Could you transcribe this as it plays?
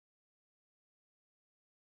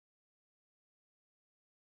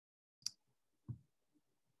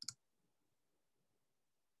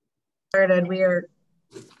Started. We are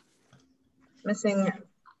missing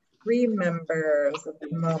 3 members at the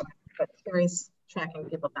moment, but Terry's tracking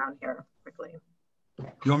people down here quickly.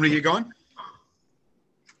 You want me to get going?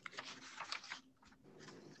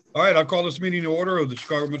 All right, I'll call this meeting to order of the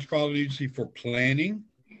Chicago Metropolitan Agency for Planning.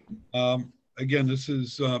 Again, this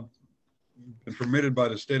is been permitted by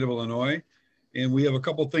the state of Illinois, and we have a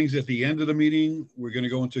couple of things at the end of the meeting. We're going to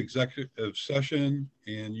go into executive session,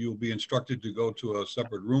 and you'll be instructed to go to a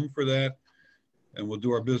separate room for that, and we'll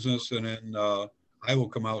do our business, and then I will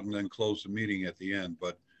come out and then close the meeting at the end,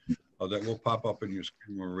 but that will pop up in your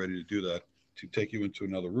screen when we're ready to do that, to take you into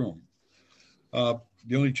another room.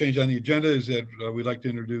 The only change on the agenda is that we'd like to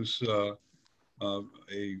introduce a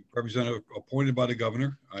representative appointed by the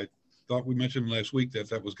governor. I thought we mentioned last week that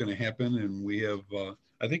that was going to happen, and we have,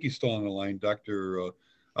 I think he's still on the line, Dr.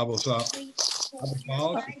 Abu Faz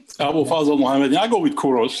Al Mohammed. I go with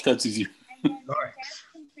Kuros. That's easy. All right.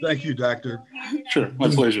 Thank you, Doctor. Sure, my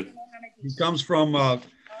pleasure. He comes from a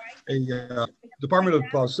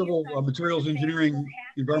Department of Civil Materials Engineering,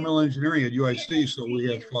 Environmental Engineering at UIC, so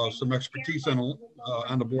we have some expertise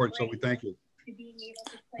on the board, so we thank you.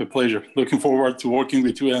 My pleasure. Looking forward to working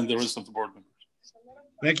with you and the rest of the board members.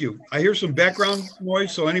 Thank you. I hear some background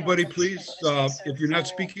noise, so anybody please, if you're not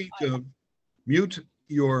speaking, to mute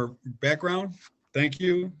your background. Thank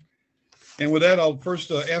you. And with that, I'll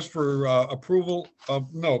first ask for approval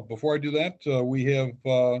of, no, before I do that, we have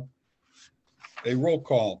a roll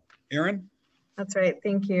call. Erin? That's right.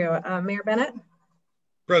 Thank you. Mayor Bennett?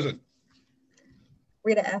 Present.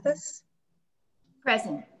 Rita Athos?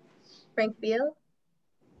 Present. Frank Beal?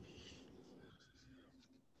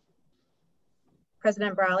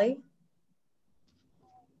 President Brawley?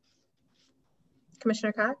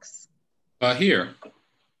 Commissioner Cox? Here.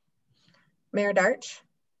 Mayor Darch?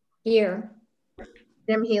 Here.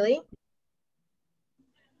 Jim Healy?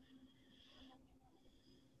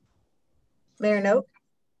 Mayor Noak?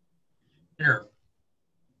 Here.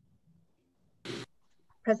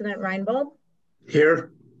 President Reinbold?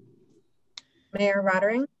 Here. Mayor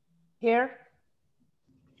Roddering? Here.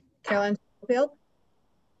 Carolyn Schofield?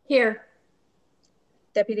 Here.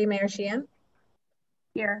 Deputy Mayor Sheehan?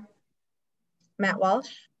 Here. Matt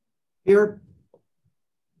Walsh? Here.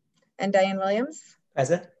 And Diane Williams?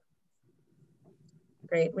 Present.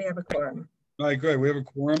 Great, we have a quorum. All right, great. We have a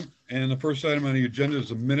quorum. And the first item on the agenda is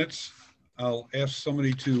the minutes. I'll ask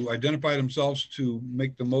somebody to identify themselves to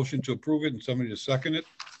make the motion to approve it and somebody to second it.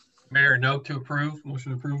 Mayor, note to approve.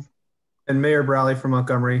 Motion to approve. And Mayor Brawley from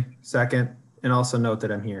Montgomery, second. And also note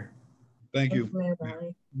that I'm here. Thank you. Mayor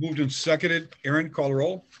Brawley. Moved and seconded. Erin, call the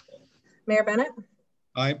roll. Mayor Bennett?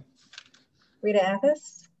 Aye. Rita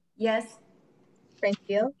Athos? Yes. Frank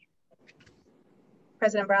Beal?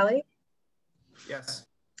 President Brawley? Yes.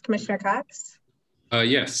 Commissioner Cox?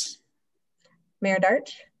 Yes. Mayor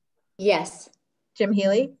Darch? Yes. Jim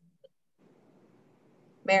Healy?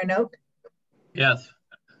 Mayor Noak? Yes.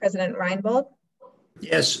 President Reinbold?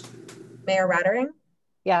 Yes. Mayor Roddering?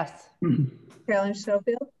 Yes. Carolyn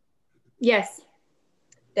Schofield? Yes.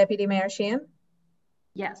 Deputy Mayor Sheehan?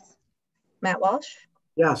 Yes. Matt Walsh?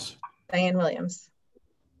 Yes. Diane Williams?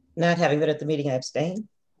 Not having been at the meeting, I abstain.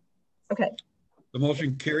 Okay. The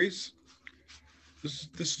motion carries. This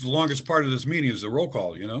is the longest part of this meeting is the roll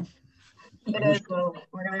call, you know? It is. Well,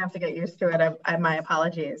 we're going to have to get used to it. My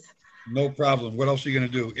apologies. No problem. What else are you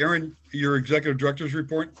going to do? Erin, your executive director's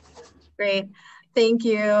report? Great. Thank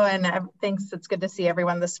you. And thanks. It's good to see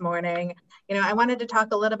everyone this morning. You know, I wanted to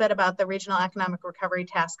talk a little bit about the Regional Economic Recovery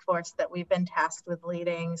Task Force that we've been tasked with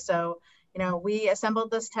leading. So, you know, we assembled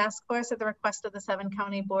this task force at the request of the 7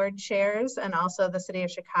 county board chairs and also the city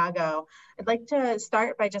of Chicago. I'd like to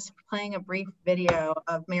start by just playing a brief video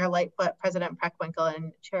of Mayor Lightfoot, President Preckwinkle,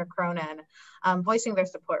 and Chair Cronin voicing their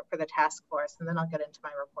support for the task force, and then I'll get into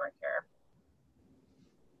my report here.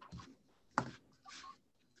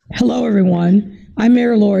 Hello, everyone. I'm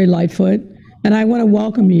Mayor Lori Lightfoot, and I want to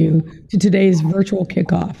welcome you to today's virtual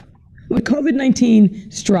kickoff. When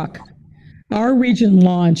COVID-19 struck, our region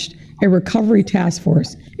launched a recovery task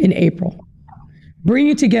force in April,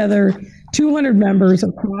 bringing together 200 members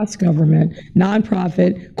across government,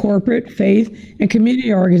 nonprofit, corporate, faith, and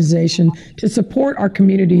community organization to support our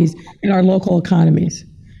communities and our local economies.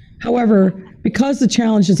 However, because the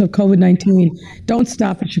challenges of COVID-19 don't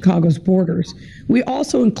stop at Chicago's borders, we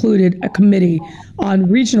also included a committee on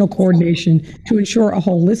regional coordination to ensure a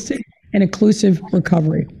holistic and inclusive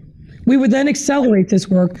recovery. We would then accelerate this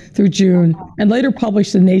work through June and later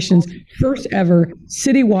publish the nation's first ever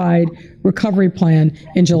citywide recovery plan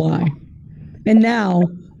in July. And now,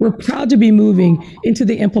 We're proud to be moving into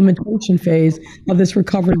the implementation phase of this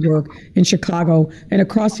recovery work in Chicago and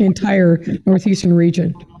across the entire Northeastern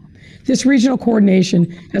region. This regional coordination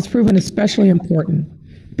has proven especially important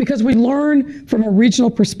because we learn from a regional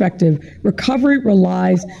perspective, recovery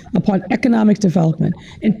relies upon economic development,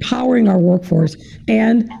 empowering our workforce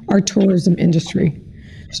and our tourism industry.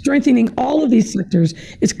 Strengthening all of these sectors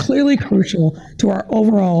is clearly crucial to our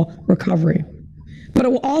overall recovery, but it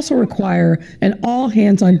will also require an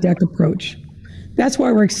all-hands-on-deck approach. That's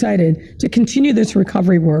why we're excited to continue this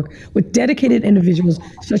recovery work with dedicated individuals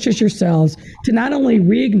such as yourselves to not only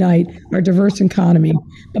reignite our diverse economy,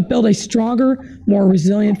 but build a stronger, more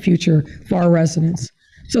resilient future for our residents.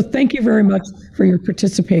 So thank you very much for your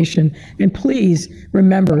participation, and please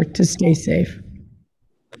remember to stay safe.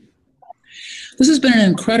 This has been an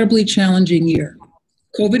incredibly challenging year.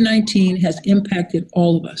 COVID-19 has impacted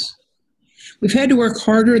all of us. We've had to work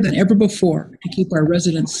harder than ever before to keep our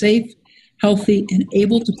residents safe, healthy, and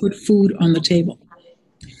able to put food on the table.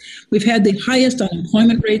 We've had the highest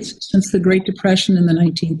unemployment rates since the Great Depression in the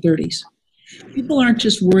 1930s. People aren't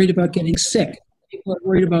just worried about getting sick. People are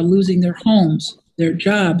worried about losing their homes, their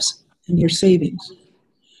jobs, and their savings.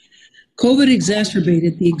 COVID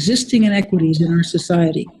exacerbated the existing inequities in our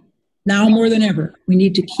society. Now more than ever, we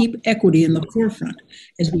need to keep equity in the forefront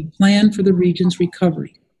as we plan for the region's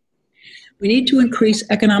recovery. We need to increase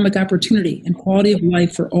economic opportunity and quality of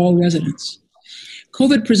life for all residents.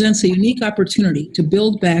 COVID presents a unique opportunity to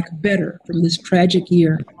build back better from this tragic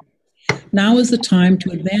year. Now is the time to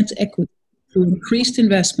advance equity through increased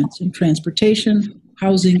investments in transportation,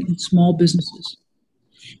 housing, and small businesses.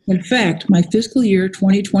 In fact, my fiscal year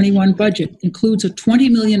 2021 budget includes a $20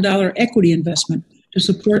 million equity investment to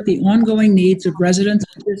support the ongoing needs of residents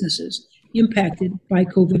and businesses impacted by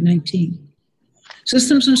COVID-19.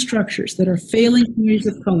 Systems and structures that are failing communities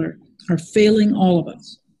of color are failing all of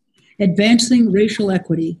us. Advancing racial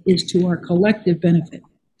equity is to our collective benefit.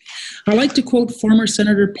 I like to quote former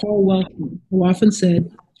Senator Paul Wellstone, who often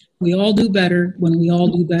said, "We all do better when we all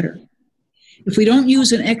do better." If we don't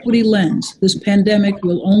use an equity lens, this pandemic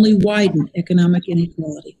will only widen economic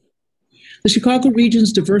inequality. The Chicago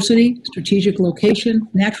region's diversity, strategic location,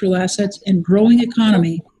 natural assets, and growing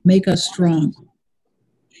economy make us strong.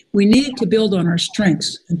 We need to build on our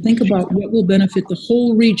strengths and think about what will benefit the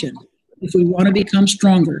whole region if we want to become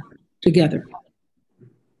stronger together.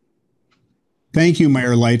 Thank you,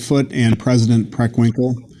 Mayor Lightfoot and President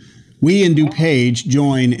Preckwinkle. We in DuPage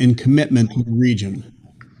join in commitment to the region.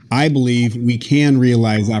 I believe we can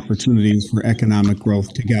realize opportunities for economic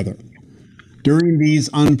growth together. During these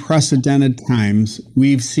unprecedented times,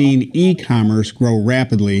 we've seen e-commerce grow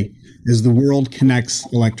rapidly as the world connects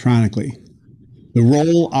electronically. The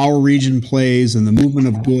role our region plays in the movement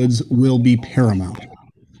of goods will be paramount.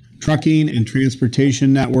 Trucking and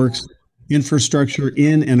transportation networks, infrastructure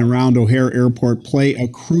in and around O'Hare Airport play a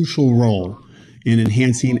crucial role in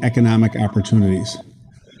enhancing economic opportunities.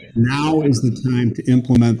 Now is the time to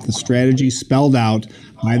implement the strategy spelled out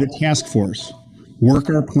by the task force, work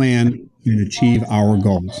our plan, and achieve our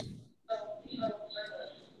goals.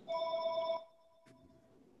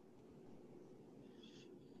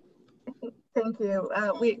 Thank you.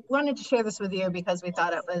 We wanted to share this with you because we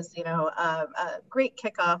thought it was, a great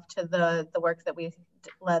kickoff to the work that we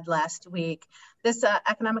led last week. This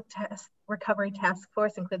Economic Recovery Task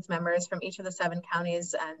Force includes members from each of the 7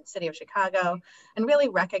 counties and City of Chicago, and really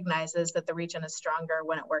recognizes that the region is stronger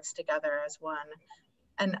when it works together as one.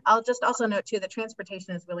 And I'll just also note too that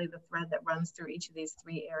transportation is really the thread that runs through each of these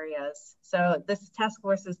 3 areas. So this task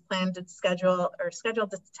force is planned to scheduled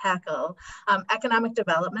to tackle economic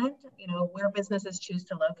development, where businesses choose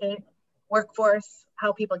to locate, workforce,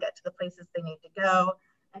 how people get to the places they need to go,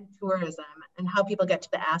 and tourism, and how people get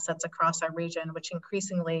to the assets across our region, which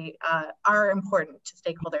increasingly are important to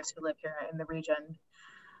stakeholders who live here in the region.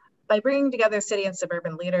 By bringing together city and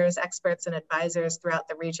suburban leaders, experts, and advisors throughout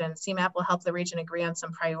the region, CMAP will help the region agree on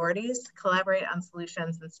some priorities, collaborate on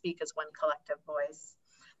solutions, and speak as one collective voice.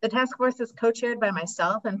 The task force is co-chaired by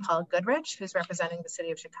myself and Paul Goodrich, who's representing the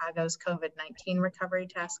City of Chicago's COVID-19 Recovery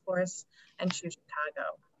Task Force, and Choose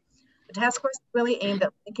Chicago. The task force is really aimed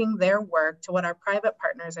at linking their work to what our private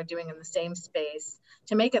partners are doing in the same space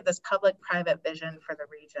to make it this public-private vision for the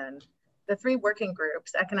region. The 3 working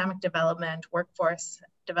groups, economic development, workforce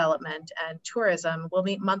development, and tourism, will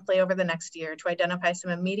meet monthly over the next year to identify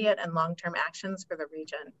some immediate and long-term actions for the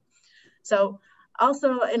region. So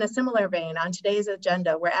also in a similar vein, on today's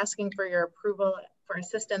agenda, we're asking for your approval for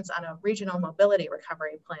assistance on a regional mobility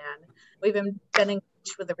recovery plan. We've been in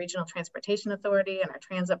touch with the Regional Transportation Authority and our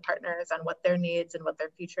transit partners on what their needs and what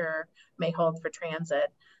their future may hold for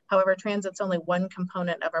transit. However, transit's only one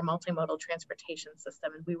component of our multimodal transportation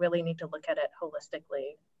system, and we really need to look at it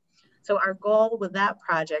holistically. So our goal with that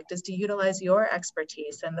project is to utilize your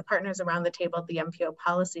expertise and the partners around the table at the MPO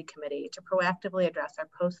Policy Committee to proactively address our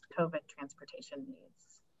post-COVID transportation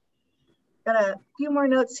needs. Got a few more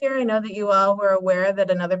notes here. I know that you all were aware that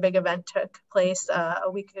another big event took place a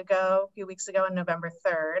few weeks ago on November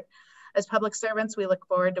 3rd. As public servants, we look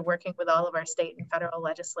forward to working with all of our state and federal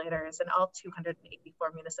legislators and all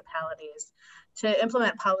 284 municipalities to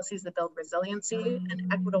implement policies that build resiliency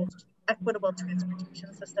and equitable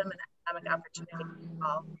transportation system and economic opportunity for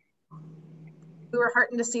all. We were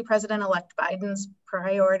heartened to see President-elect Biden's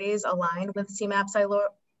priorities aligned with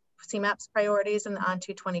CMAP's priorities in the On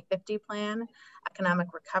to 2050 plan, economic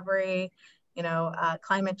recovery,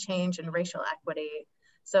 climate change, and racial equity.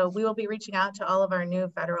 So we will be reaching out to all of our new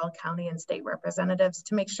federal, county, and state representatives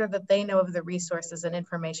to make sure that they know of the resources and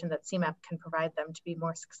information that CMAP can provide them to be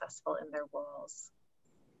more successful in their roles.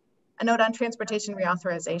 A note on transportation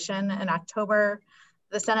reauthorization. In October,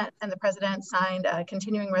 the Senate and the President signed a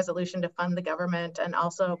continuing resolution to fund the government and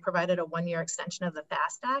also provided a one-year extension of the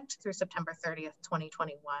FAST Act through September 30th,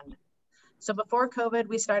 2021. So before COVID,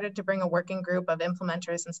 we started to bring a working group of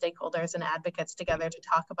implementers and stakeholders and advocates together to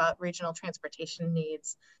talk about regional transportation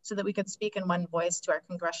needs so that we could speak in one voice to our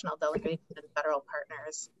congressional delegation and federal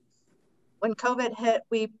partners. When COVID hit,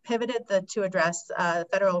 we pivoted to address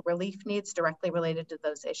federal relief needs directly related to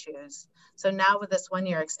those issues. So now with this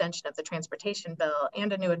one-year extension of the transportation bill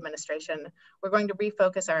and a new administration, we're going to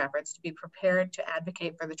refocus our efforts to be prepared to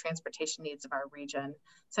advocate for the transportation needs of our region,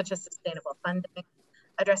 such as sustainable funding,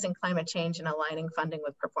 addressing climate change, and aligning funding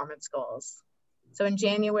with performance goals. So in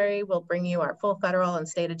January, we'll bring you our full federal and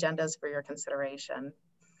state agendas for your consideration.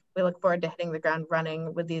 We look forward to hitting the ground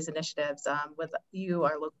running with these initiatives with you,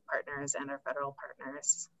 our local partners, and our federal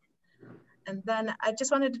partners. And then I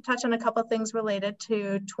just wanted to touch on a couple of things related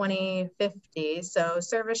to 2050. So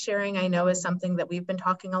service sharing, I know, is something that we've been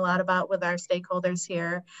talking a lot about with our stakeholders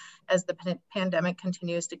here as the pandemic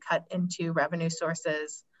continues to cut into revenue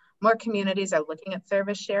sources. More communities are looking at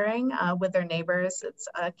service sharing with their neighbors. It's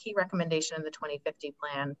a key recommendation in the 2050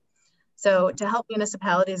 plan. So to help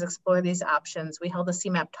municipalities explore these options, we held a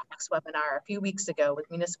CMAP Talks webinar a few weeks ago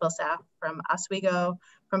with municipal staff from Oswego,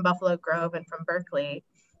 from Buffalo Grove, and from Berkeley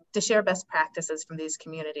to share best practices from these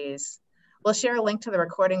communities. We'll share a link to the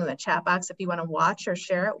recording in the chat box if you want to watch or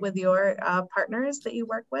share it with your partners that you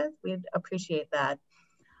work with. We'd appreciate that.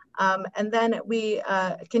 And then we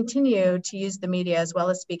continue to use the media as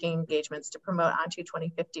well as speaking engagements to promote On to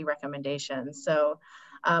 2050 recommendations. So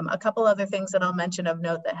a couple other things that I'll mention of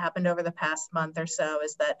note that happened over the past month or so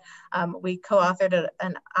is that we co-authored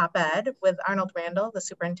an op-ed with Arnold Randall, the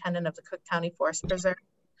superintendent of the Cook County Forest Preserve,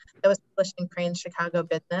 that was published in Crain's Chicago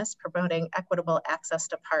Business, promoting equitable access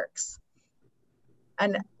to parks.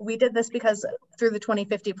 And we did this because through the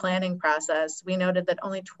 2050 planning process, we noted that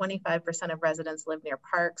only 25% of residents live near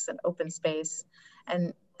parks and open space,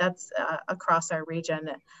 and that's across our region.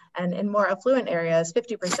 And in more affluent areas,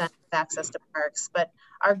 50% have access to parks, but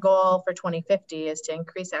our goal for 2050 is to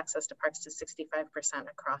increase access to parks to 65%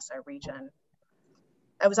 across our region.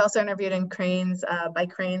 I was also interviewed in by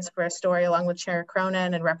Crain's for a story along with Chair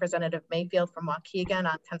Cronin and Representative Mayfield from Waukegan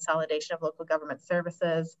on consolidation of local government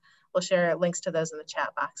services. We'll share links to those in the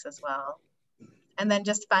chat box as well. And then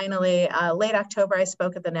just finally, late October, I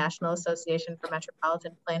spoke at the National Association for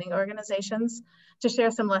Metropolitan Planning Organizations to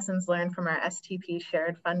share some lessons learned from our STP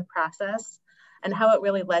shared fund process and how it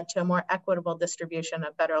really led to a more equitable distribution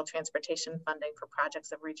of federal transportation funding for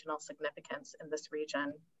projects of regional significance in this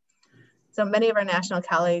region. So many of our national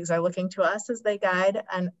colleagues are looking to us as they guide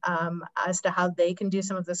and as to how they can do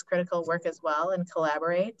some of this critical work as well and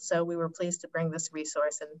collaborate. So we were pleased to bring this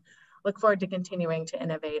resource and look forward to continuing to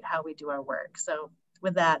innovate how we do our work. So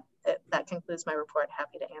with that, that concludes my report.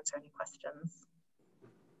 Happy to answer any questions.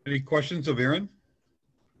 Any questions of Erin?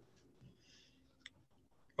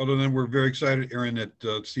 Other than we're very excited, Erin, that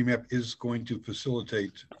CMAP is going to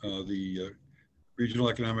facilitate the Regional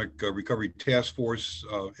Economic Recovery Task Force.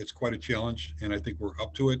 It's quite a challenge, and I think we're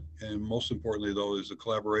up to it. And most importantly, though, is the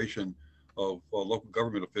collaboration of local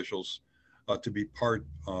government officials to be part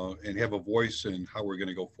and have a voice in how we're going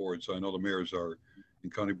to go forward. So I know the mayors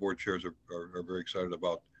and county board chairs are very excited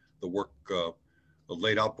about the work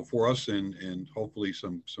laid out before us, and hopefully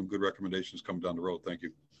some good recommendations come down the road. Thank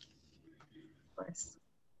you. Of course.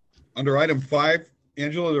 Under item 5,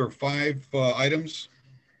 Angela, there are 5 items.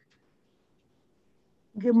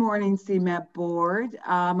 Good morning, CMAP board.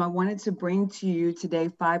 I wanted to bring to you today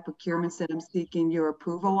 5 procurements that I'm seeking your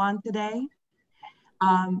approval on today.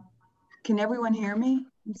 Can everyone hear me?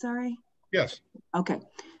 I'm sorry. Yes. Okay.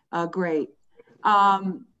 Great.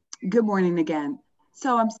 Good morning again.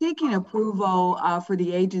 So I'm seeking approval for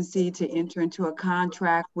the agency to enter into a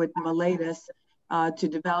contract with Miletus to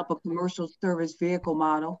develop a commercial service vehicle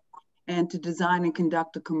model and to design and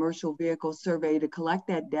conduct a commercial vehicle survey to collect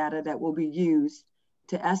that data that will be used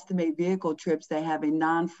to estimate vehicle trips that have a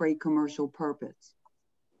non-freight commercial purpose.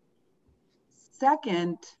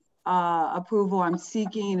 Second approval I'm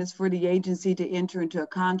seeking is for the agency to enter into a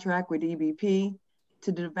contract with EBP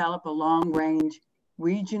to develop a long-range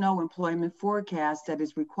regional employment forecast that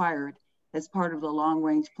is required as part of the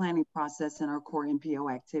long-range planning process in our core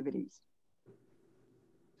NPO activities.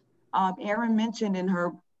 Erin mentioned in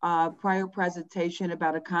her prior presentation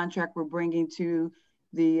about a contract we're bringing to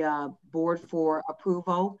the board for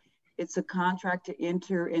approval. It's a contract to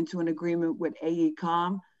enter into an agreement with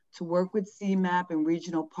AECOM to work with CMAP and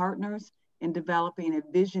regional partners in developing a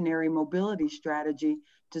visionary mobility strategy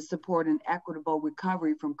to support an equitable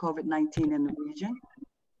recovery from COVID-19 in the region.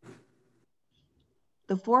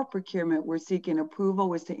 The fourth procurement we're seeking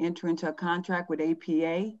approval is to enter into a contract with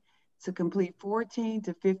APA to complete 14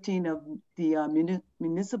 to 15 of the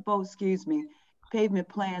municipal, pavement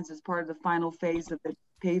plans as part of the final phase of the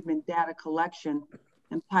pavement data collection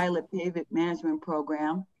and pilot pavement management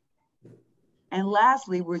program. And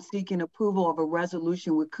lastly, we're seeking approval of a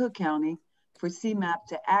resolution with Cook County for CMAP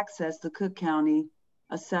to access the Cook County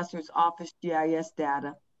Assessor's Office GIS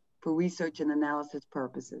data for research and analysis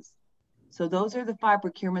purposes. So those are the 5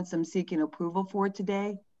 procurements I'm seeking approval for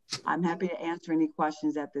today. I'm happy to answer any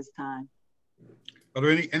questions at this time. Are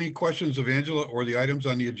there any questions of Angela or the items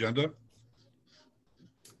on the agenda?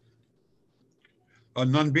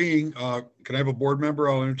 None being, can I have a board member?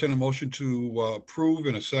 I'll entertain a motion to approve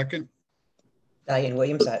in a second. Diane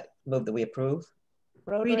Williams, I move that we approve.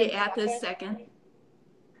 Rita Athas, second.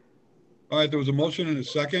 All right, there was a motion and a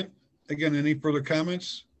second. Again, any further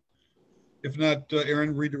comments? If not,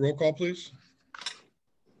 Erin, read the roll call, please.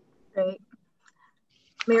 Great.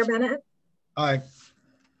 Mayor Bennett? Aye.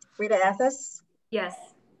 Rita Athas? Yes.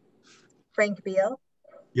 Frank Beal?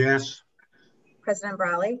 Yes. President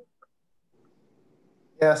Brawley?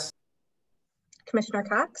 Yes. Commissioner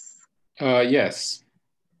Cox? Yes.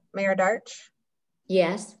 Mayor Darch?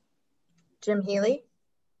 Yes. Jim Healy?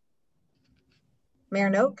 Mayor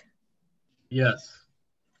Noak? Yes.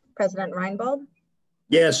 President Reinbold?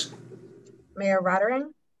 Yes. Mayor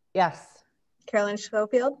Rottering? Yes. Carolyn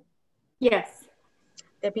Schofield? Yes.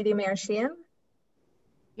 Deputy Mayor Sheehan?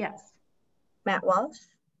 Yes. Matt Walsh?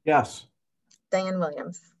 Yes. Diane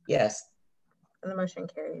Williams? Yes. And the motion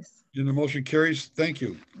carries. And the motion carries. Thank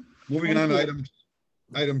you. Moving on to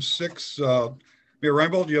item 6. Mayor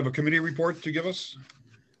Reinbold, do you have a committee report to give us?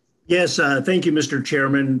 Yes, thank you, Mr.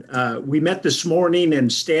 Chairman. We met this morning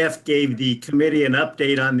and staff gave the committee an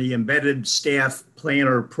update on the Embedded Staff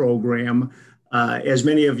Planner Program. As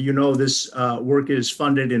many of you know, this work is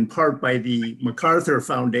funded in part by the MacArthur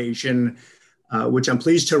Foundation, which I'm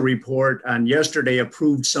pleased to report on yesterday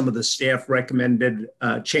approved some of the staff recommended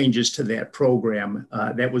changes to that program.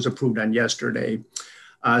 That was approved on yesterday.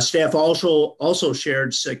 Staff also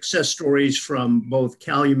shared success stories from both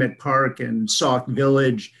Calumet Park and Sauk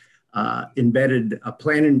Village embedded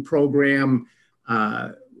planning program.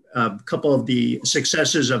 A couple of the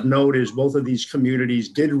successes of note is both of these communities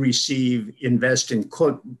did receive Invest in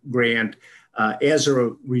Cook grant as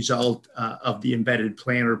a result of the embedded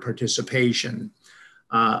planner participation.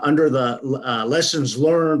 Under the lessons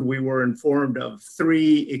learned, we were informed of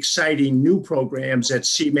 3 exciting new programs that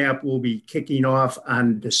CMAP will be kicking off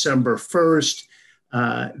on December 1st.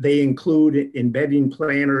 They include embedding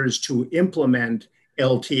planners to implement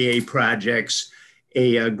LTA projects,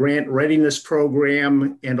 a grant readiness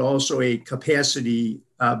program, and also a capacity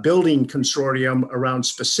building consortium around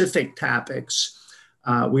specific topics.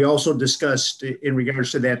 We also discussed in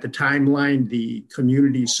regards to that, the timeline, the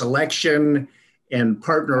community selection, and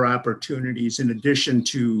partner opportunities in addition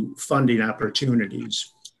to funding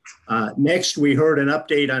opportunities. Next, we heard an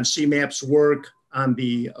update on CMAP's work on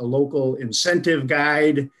the local incentive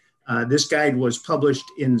guide. This guide was published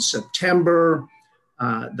in September.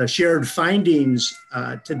 The shared findings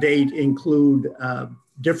to date include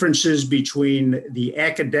differences between the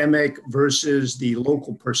academic versus the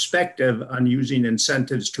local perspective on using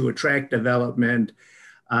incentives to attract development,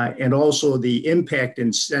 and also the impact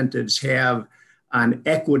incentives have on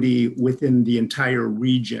equity within the entire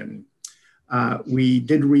region. We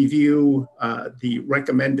did review the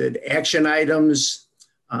recommended action items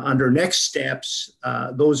under next steps.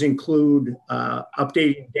 Those include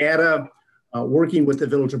updating data, working with the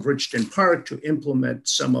Village of Richton Park to implement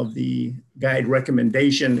some of the guide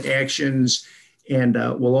recommendation actions, and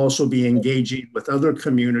we'll also be engaging with other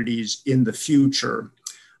communities in the future.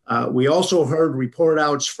 We also heard report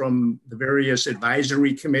outs from the various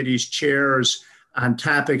advisory committees chairs on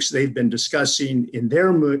topics they've been discussing in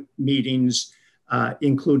their meetings,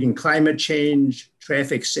 including climate change,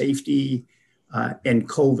 traffic safety, and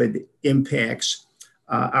COVID impacts.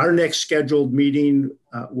 Our next scheduled meeting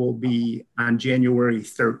will be on January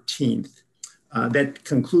 13th. That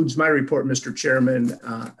concludes my report, Mr. Chairman.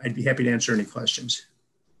 I'd be happy to answer any questions.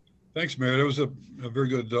 Thanks, Mayor. That was a very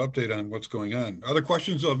good update on what's going on. Other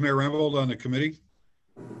questions of Mayor Rambold on the committee?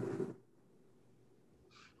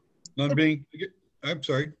 None being, I'm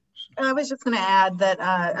sorry. I was just going to add that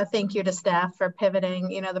a thank you to staff for pivoting.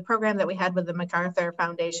 You know, the program that we had with the MacArthur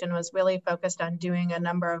Foundation was really focused on doing a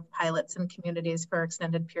number of pilots in communities for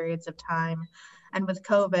extended periods of time. And with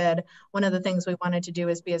COVID, one of the things we wanted to do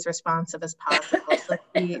is be as responsive as possible. So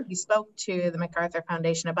we spoke to the MacArthur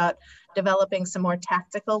Foundation about developing some more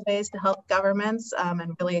tactical ways to help governments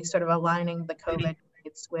and really sort of aligning the COVID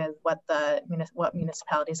needs with what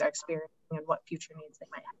municipalities are experiencing and what future needs they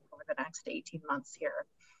might have over the next 18 months here.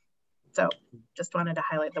 So just wanted to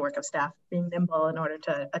highlight the work of staff being nimble in order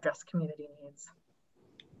to address community needs.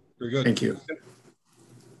 Very good. Thank you.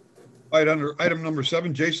 All right, under item number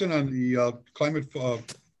 7, Jason, on the climate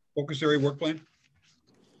focus area work plan.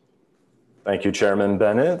 Thank you, Chairman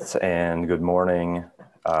Bennett, and good morning,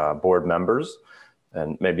 board members.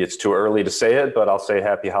 And maybe it's too early to say it, but I'll say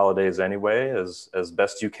happy holidays anyway, as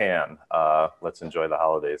best you can. Let's enjoy the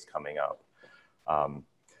holidays coming up.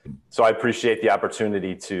 So I appreciate the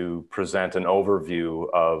opportunity to present an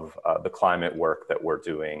overview of the climate work that we're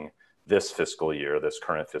doing this fiscal year, this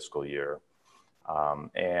current fiscal year.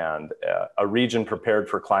 A region prepared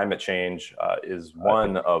for climate change is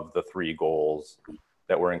one of the 3 goals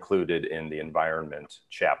that were included in the environment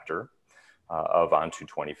chapter of On to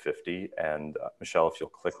 2050. And Michelle, if you'll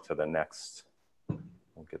click to the next,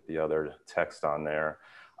 we'll get the other text on there.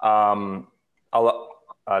 No,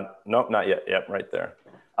 not yet. Yep, right there.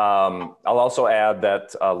 I'll also add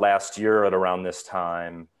that last year at around this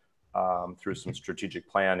time, through some strategic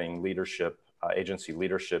planning, agency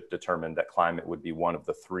leadership determined that climate would be one of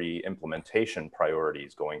the 3 implementation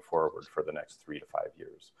priorities going forward for the next 3 to 5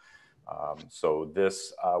 years. So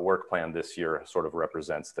this work plan this year sort of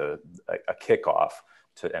represents a kickoff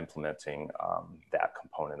to implementing that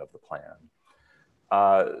component of the plan.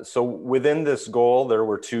 So within this goal, there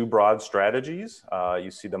were 2 broad strategies. You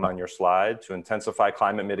see them on your slide. To intensify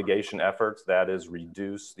climate mitigation efforts, that is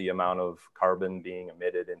reduce the amount of carbon being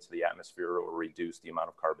emitted into the atmosphere or reduce the amount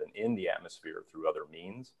of carbon in the atmosphere through other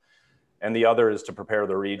means. And the other is to prepare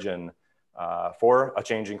the region for a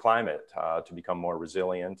changing climate, to become more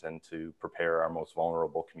resilient and to prepare our most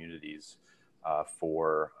vulnerable communities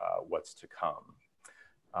for what's to come.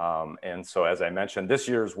 And so, as I mentioned, this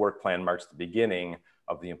year's work plan marks the beginning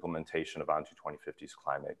of the implementation of On to 2050's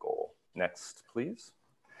climate goal. Next, please.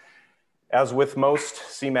 As with most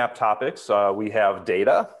CMAP topics, we have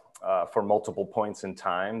data for multiple points in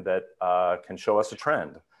time that can show us a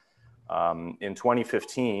trend. In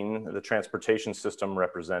 2015, the transportation system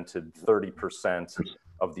represented 30%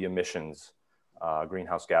 of the emissions,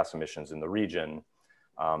 greenhouse gas emissions in the region.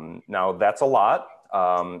 Now, that's a lot.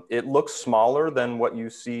 It looks smaller than what you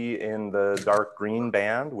see in the dark green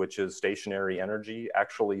band, which is stationary energy.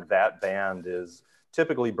 Actually, that band is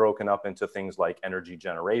typically broken up into things like energy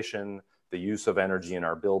generation, the use of energy in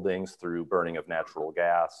our buildings through burning of natural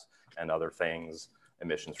gas and other things,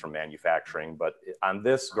 emissions from manufacturing. But on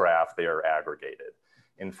this graph, they are aggregated.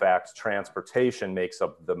 In fact, transportation makes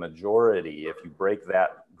up the majority. If you break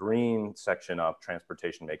that green section up,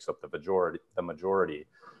 transportation makes up the majority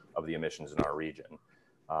of the emissions in our region.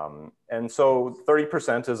 And so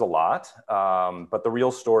 30% is a lot, but the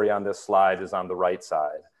real story on this slide is on the right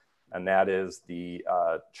side. And that is the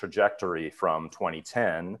trajectory from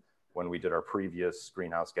 2010, when we did our previous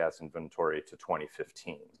greenhouse gas inventory, to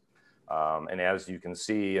 2015. And as you can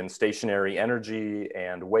see, in stationary energy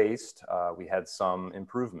and waste, we had some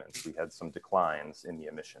improvements. We had some declines in the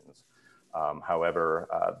emissions. However,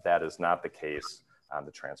 that is not the case on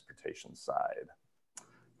the transportation side.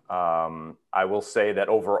 I will say that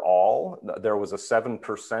overall, there was a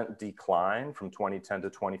 7% decline from 2010 to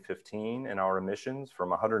 2015 in our emissions, from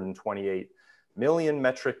 128 million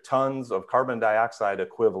metric tons of carbon dioxide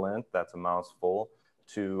equivalent, that's a mouthful,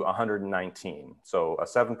 to 119. So a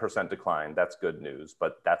 7% decline, that's good news,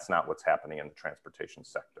 but that's not what's happening in the transportation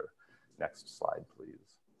sector. Next slide,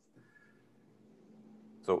 please.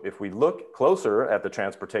 So if we look closer at the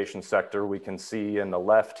transportation sector, we can see in the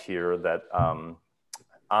left here that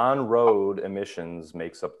on-road emissions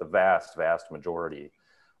makes up the vast, vast majority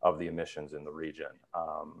of the emissions in the region.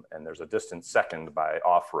 And there's a distant second by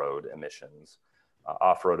off-road emissions.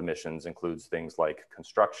 Off-road emissions includes things like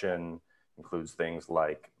construction, includes things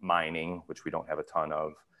like mining, which we don't have a ton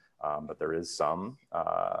of, but there is some,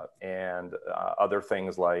 and other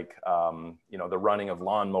things like, you know, the running of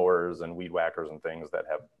lawnmowers and weed whackers and things that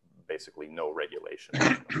have basically no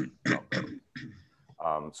regulation.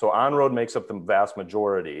 So on-road makes up the vast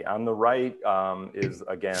majority. On the right is,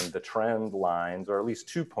 again, the trend lines, or at least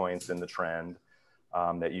 2 points in the trend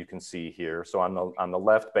that you can see here. So on the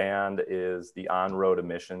left band is the on-road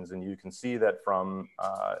emissions, and you can see that from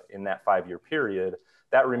in that 5-year period,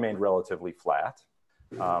 that remained relatively flat,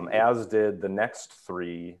 as did the next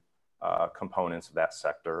 3 components of that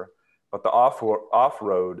sector. But the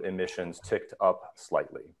off-road emissions ticked up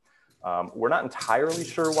slightly. We're not entirely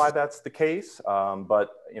sure why that's the case, but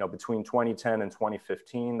you know, between 2010 and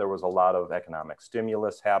 2015, there was a lot of economic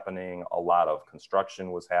stimulus happening, a lot of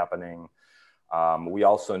construction was happening. We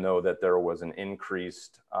also know that there was an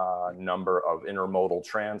increased number of intermodal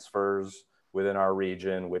transfers within our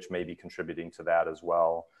region, which may be contributing to that as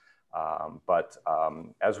well. But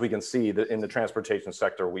as we can see, in the transportation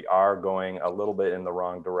sector, we are going a little bit in the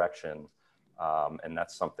wrong direction. And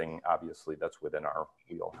that's something, obviously, that's within our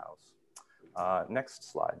wheelhouse.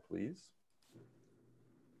 Next slide, please.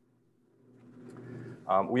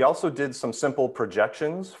 We also did some simple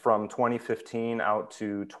projections from 2015 out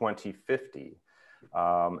to 2050.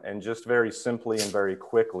 And just very simply and very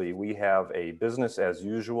quickly, we have a business as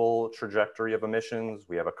usual trajectory of emissions.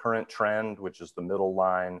 We have a current trend, which is the middle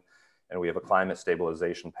line, and we have a climate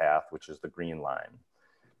stabilization path, which is the green line.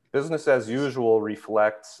 Business as usual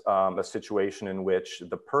reflects a situation in which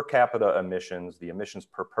the per capita emissions, the emissions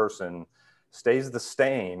per person, stays the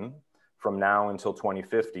same from now until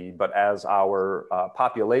 2050, but as our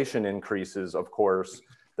population increases, of course,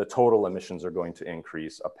 the total emissions are going to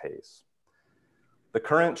increase apace. The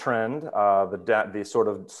current trend, the sort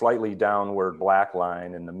of slightly downward black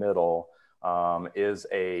line in the middle,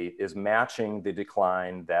 is matching the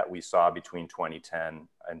decline that we saw between 2010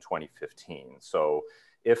 and 2015. So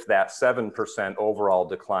if that 7% overall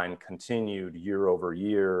decline continued year over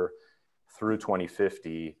year through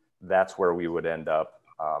 2050, that's where we would end up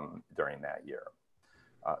during that year.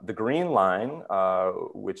 The green line,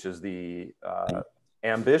 which is the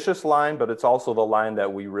ambitious line, but it's also the line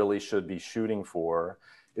that we really should be shooting for,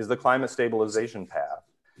 is the climate stabilization path.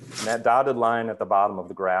 And that dotted line at the bottom of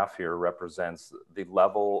the graph here represents the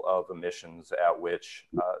level of emissions at which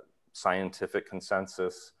scientific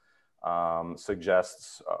consensus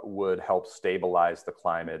suggests would help stabilize the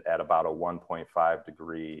climate at about a 1.5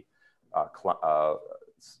 degree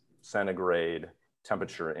centigrade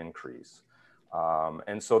temperature increase.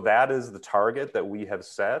 And so that is the target that we have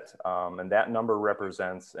set. And that number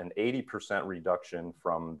represents an 80% reduction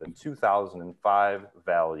from the 2005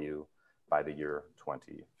 value by the year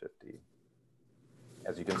 2050.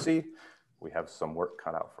 As you can see, we have some work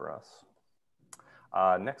cut out for us.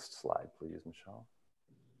 Next slide, please, Michelle.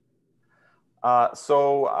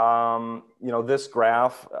 You know, this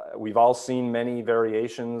graph, we've all seen many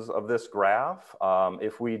variations of this graph.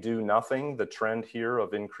 If we do nothing, the trend here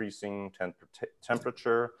of increasing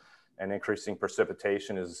temperature and increasing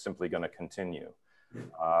precipitation is simply going to continue.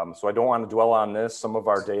 So I don't want to dwell on this. Some of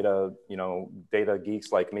our data, you know, data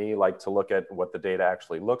geeks like me like to look at what the data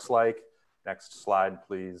actually looks like. Next slide,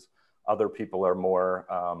 please. Other people are more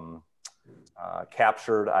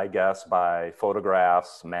captured, I guess, by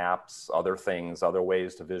photographs, maps, other things, other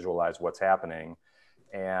ways to visualize what's happening.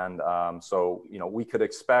 And so, you know, we could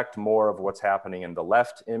expect more of what's happening in the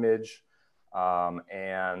left image. In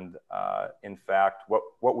fact,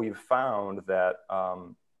 what we've found that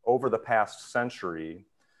over the past century,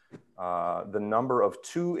 the number of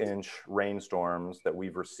 2-inch rainstorms that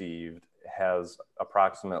we've received has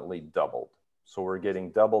approximately doubled. So we're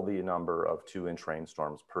getting double the number of 2-inch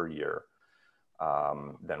rainstorms per year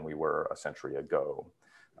than we were a century ago.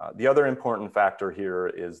 The other important factor here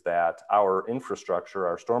is that our infrastructure,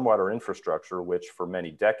 our stormwater infrastructure, which for many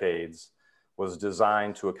decades was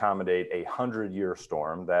designed to accommodate a 100-year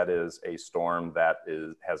storm, that is a storm that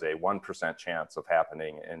has a 1% chance of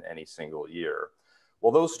happening in any single year.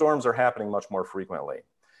 Well, those storms are happening much more frequently.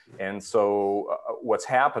 And so what's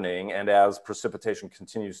happening, and as precipitation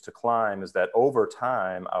continues to climb, is that over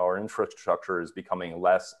time, our infrastructure is becoming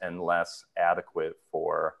less and less adequate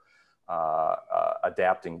for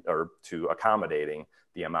adapting or to accommodating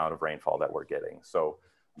the amount of rainfall that we're getting. So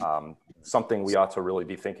something we ought to really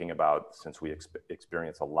be thinking about since we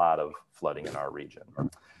experience a lot of flooding in our region.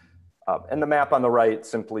 And the map on the right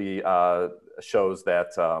simply shows that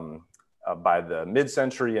by the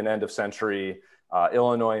mid-century and end of century,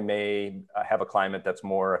 Illinois may have a climate that's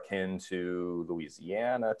more akin to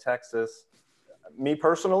Louisiana, Texas. Me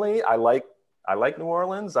personally, I like New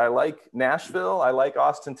Orleans. I like Nashville. I like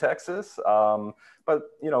Austin, Texas. But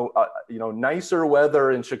nicer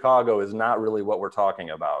weather in Chicago is not really what we're talking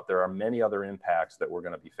about. There are many other impacts that we're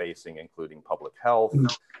going to be facing, including public health,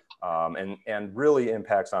 and really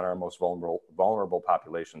impacts on our most vulnerable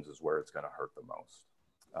populations is where it's going to hurt the most.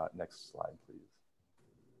 Next slide, please.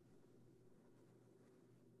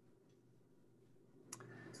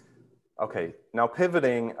 Okay, now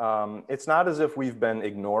pivoting, it's not as if we've been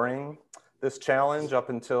ignoring this challenge up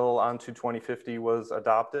until ON2 2050 was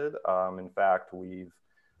adopted. In fact, we've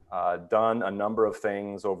done a number of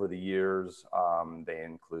things over the years. They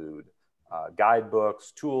include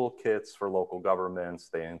guidebooks, toolkits for local governments.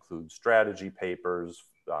 They include strategy papers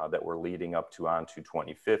that we're leading up to ON2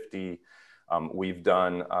 2050. We've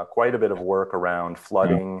done quite a bit of work around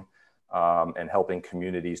flooding and helping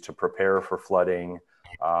communities to prepare for flooding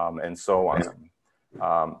and so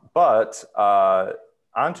on. But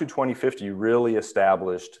ON2 2050 really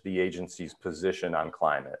established the agency's position on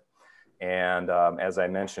climate. And as I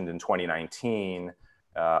mentioned in 2019,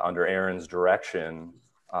 under Erin's direction,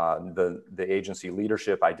 the agency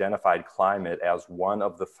leadership identified climate as one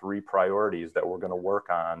of the 3 priorities that we're going to work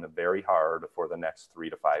on very hard for the next 3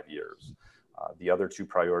 to 5 years. The other 2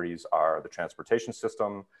 priorities are the transportation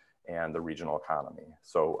system and the regional economy.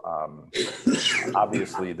 So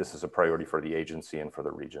obviously this is a priority for the agency and for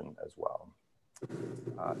the region as well.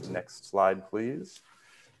 Next slide, please.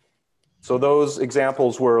 So those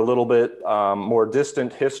examples were a little bit more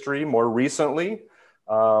distant history. More recently,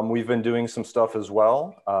 we've been doing some stuff as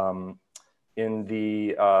well. In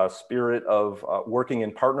the spirit of working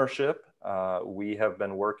in partnership, we have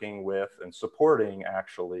been working with and supporting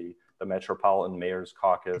actually the Metropolitan Mayor's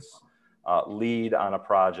Caucus lead on a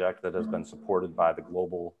project that has been supported by the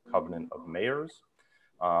Global Covenant of Mayors.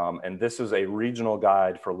 And this is a regional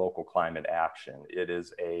guide for local climate action. It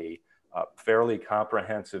is a fairly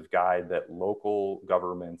comprehensive guide that local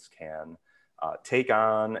governments can take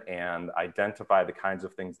on and identify the kinds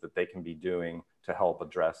of things that they can be doing to help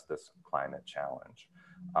address this climate challenge.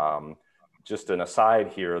 Just an aside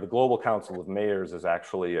here, the Global Council of Mayors is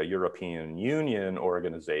actually a European Union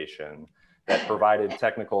organization that provided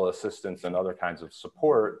technical assistance and other kinds of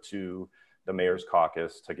support to the Mayor's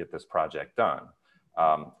Caucus to get this project done.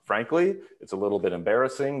 Frankly, it's a little bit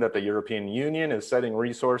embarrassing that the European Union is setting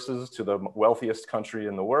resources to the wealthiest country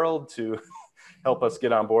in the world to help us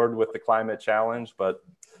get on board with the climate challenge, but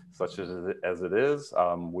such as it is,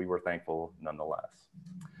 we were thankful nonetheless.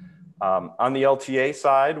 On the LTA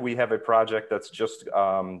side, we have a project that's just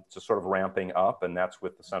sort of ramping up, and that's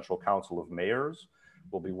with the Central Council of Mayors.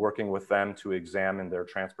 We'll be working with them to examine their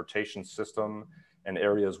transportation system and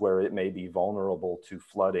areas where it may be vulnerable to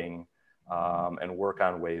flooding and work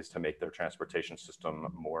on ways to make their transportation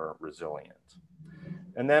system more resilient.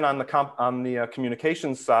 And then on the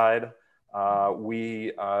communications side,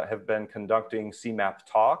 we have been conducting CMAP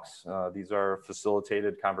talks. These are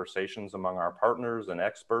facilitated conversations among our partners and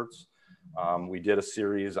experts. We did a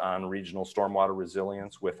series on regional stormwater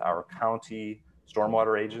resilience with our county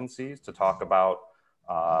stormwater agencies to talk about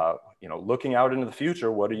looking out into the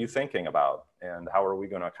future, what are you thinking about? And how are we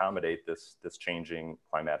going to accommodate this changing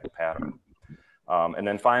climatic pattern? And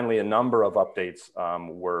then finally, a number of updates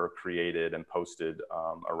were created and posted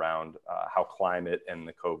around how climate and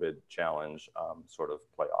the COVID challenge sort of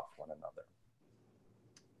play off one another.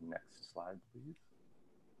 Next slide, please.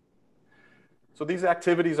 So these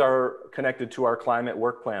activities are connected to our climate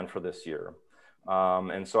work plan for this year.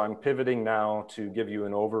 And so I'm pivoting now to give you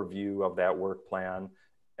an overview of that work plan.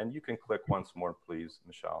 And you can click once more, please,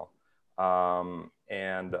 Michelle.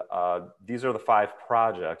 These are the 5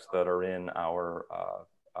 projects that are in our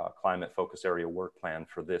climate focus area work plan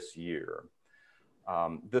for this year.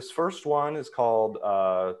 This first one is called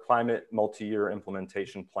Climate Multi-Year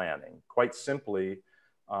Implementation Planning. Quite simply,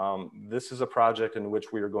 this is a project in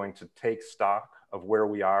which we are going to take stock of where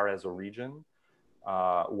we are as a region,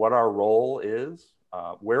 what our role is,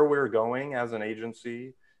 where we're going as an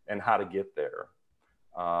agency, and how to get there.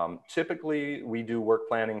 Typically, we do work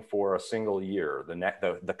planning for a single year,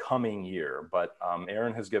 the coming year, but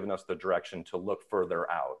Erin has given us the direction to look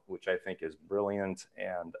further out, which I think is brilliant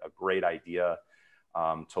and a great idea,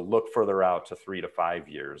 to look further out to 3 to 5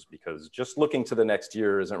 years, because just looking to the next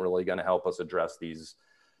year isn't really going to help us address these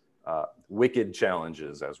wicked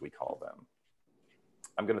challenges, as we call them.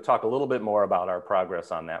 I'm going to talk a little bit more about our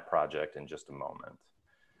progress on that project in just a moment.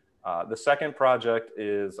 The second project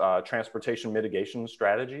is transportation mitigation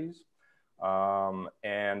strategies.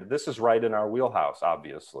 And this is right in our wheelhouse,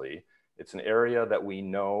 obviously. It's an area that we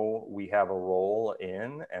know we have a role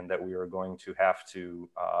in and that we are going to have to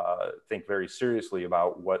think very seriously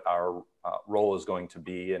about what our role is going to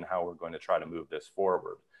be and how we're going to try to move this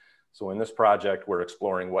forward. So in this project, we're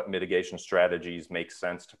exploring what mitigation strategies make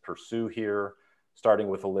sense to pursue here, starting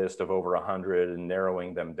with a list of over 100 and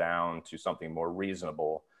narrowing them down to something more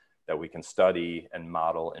reasonable that we can study and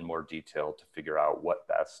model in more detail to figure out what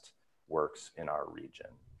best works in our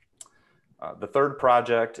region. The third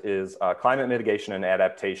project is Climate Mitigation and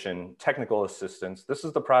Adaptation Technical Assistance. This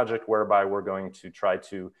is the project whereby we're going to try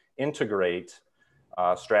to integrate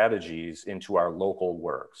strategies into our local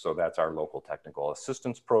work. So that's our local technical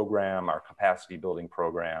assistance program, our capacity building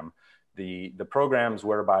program, the programs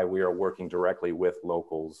whereby we are working directly with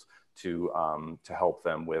locals to help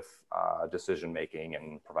them with decision making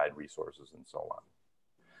and provide resources and so on.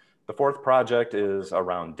 The fourth project is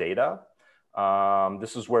around data.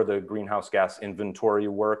 This is where the greenhouse gas inventory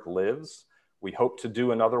work lives. We hope to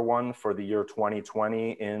do another one for the year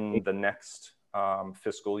 2020 in the next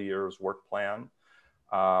fiscal year's work plan.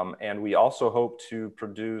 And we also hope to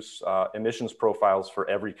produce emissions profiles for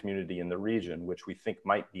every community in the region, which we think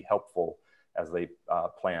might be helpful as they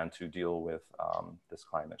plan to deal with this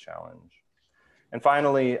climate challenge. And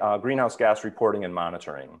finally, greenhouse gas reporting and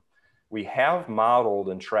monitoring. We have modeled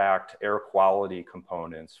and tracked air quality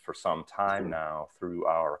components for some time now through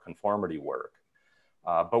our conformity work,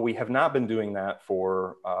 but we have not been doing that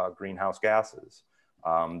for greenhouse gases.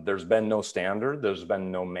 There's been no standard, there's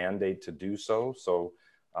been no mandate to do so, so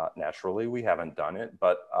naturally we haven't done it,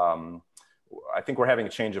 but I think we're having a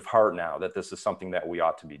change of heart now that this is something that we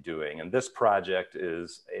ought to be doing. And this project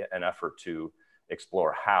is an effort to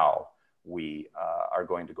explore how we are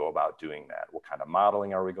going to go about doing that. What kind of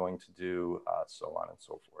modeling are we going to do, so on and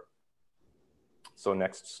so forth. So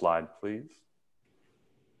next slide, please.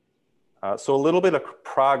 So a little bit of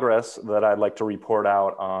progress that I'd like to report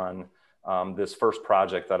out on this first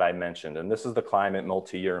project that I mentioned. And this is the Climate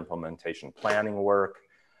Multi-Year Implementation Planning work.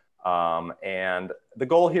 And the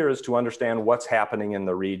goal here is to understand what's happening in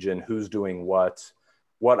the region, who's doing what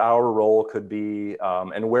our role could be,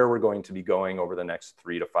 and where we're going to be going over the next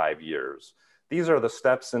 3 to 5 years. These are the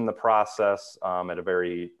steps in the process at a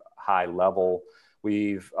very high level.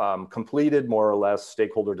 We've completed more or less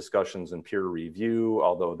stakeholder discussions and peer review,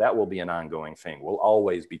 although that will be an ongoing thing. We'll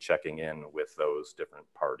always be checking in with those different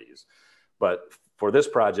parties. But for this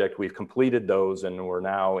project, we've completed those and we're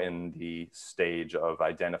now in the stage of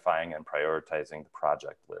identifying and prioritizing the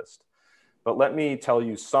project list. But let me tell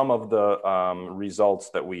you some of the results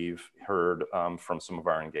that we've heard from some of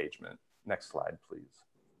our engagement. Next slide, please.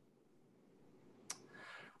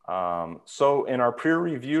 So in our peer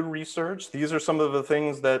review research, these are some of the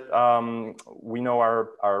things that we know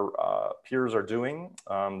our peers are doing.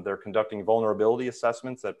 They're conducting vulnerability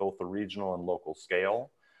assessments at both the regional and local scale.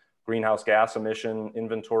 Greenhouse gas emission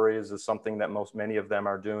inventories is something that many of them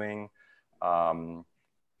are doing.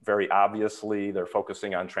 Very obviously, they're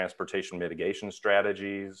focusing on transportation mitigation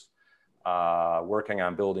strategies, working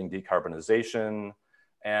on building decarbonization,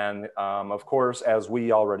 and of course, as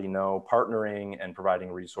we already know, partnering and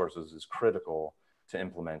providing resources is critical to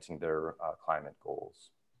implementing their climate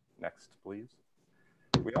goals. Next, please.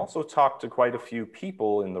 We also talked to quite a few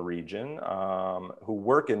people in the region who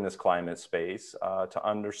work in this climate space to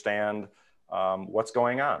understand what's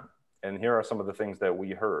going on. And here are some of the things that we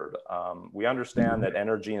heard. We understand that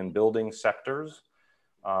energy and building sectors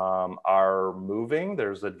are moving.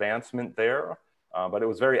 There's advancement there, but it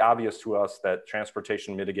was very obvious to us that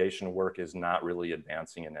transportation mitigation work is not really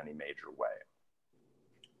advancing in any major way.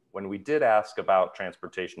 When we did ask about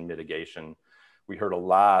transportation mitigation, we heard a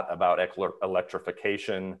lot about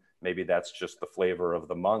electrification. Maybe that's just the flavor of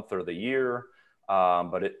the month or the year.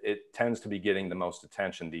 But it tends to be getting the most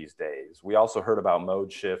attention these days. We also heard about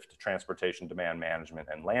mode shift, transportation demand management,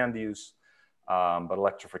 and land use. But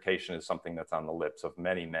electrification is something that's on the lips of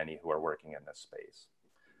many, many who are working in this space.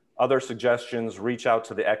 Other suggestions: reach out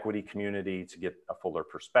to the equity community to get a fuller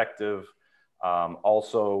perspective.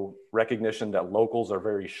 Also, recognition that locals are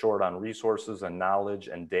very short on resources and knowledge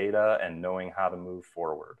and data and knowing how to move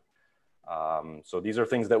forward. So these are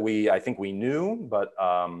things that I think we knew, but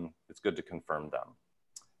it's good to confirm them.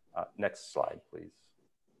 Next slide, please.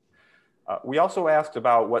 We also asked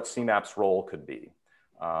about what CMAP's role could be.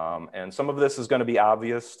 And some of this is going to be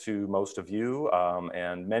obvious to most of you,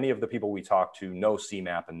 and many of the people we talk to know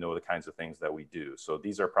CMAP and know the kinds of things that we do. So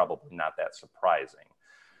these are probably not that surprising.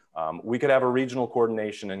 We could have a regional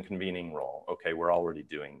coordination and convening role. Okay, we're already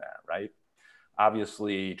doing that, right?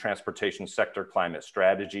 Obviously, transportation sector climate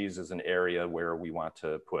strategies is an area where we want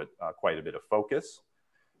to put quite a bit of focus.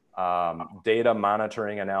 data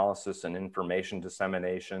monitoring, analysis, and information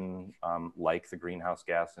dissemination, like the greenhouse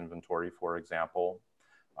gas inventory, for example.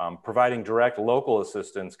 Providing direct local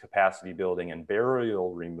assistance, capacity building, and barrier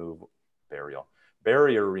removal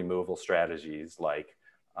strategies like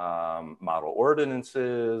model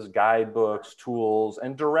ordinances, guidebooks, tools,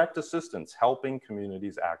 and direct assistance, helping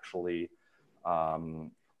communities actually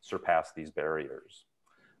surpass these barriers.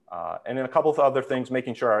 And then a couple of other things,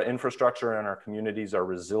 making sure our infrastructure and our communities are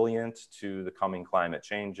resilient to the coming climate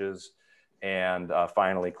changes. And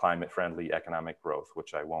finally, climate-friendly economic growth,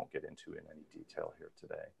 which I won't get into in any detail here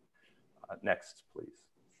today. Next, please.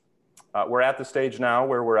 We're at the stage now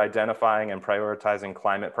where we're identifying and prioritizing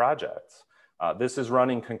climate projects. This is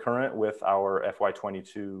running concurrent with our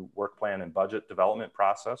FY22 work plan and budget development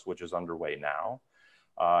process, which is underway now.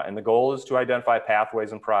 And the goal is to identify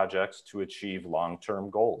pathways and projects to achieve long-term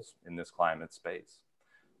goals in this climate space.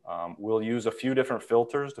 We'll use a few different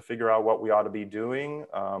filters to figure out what we ought to be doing,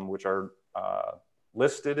 which are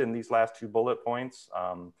listed in these last two bullet points.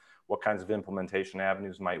 What kinds of implementation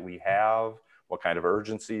avenues might we have? What kind of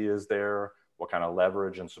urgency is there? What kind of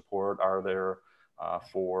leverage and support are there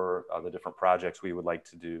for the different projects we would like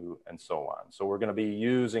to do, and so on. So we're going to be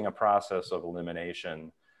using a process of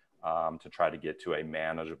elimination to try to get to a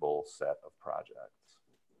manageable set of projects.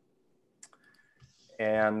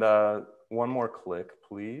 And one more click,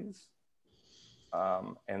 please.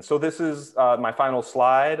 And so this is my final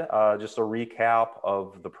slide, just a recap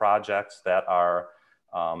of the projects that are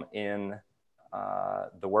in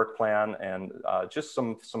the work plan, and just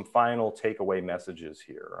some final takeaway messages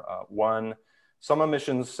here. One, some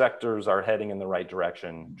emissions sectors are heading in the right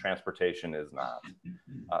direction, transportation is not.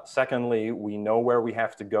 Secondly, we know where we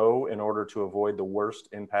have to go in order to avoid the worst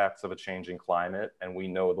impacts of a changing climate, and we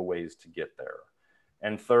know the ways to get there.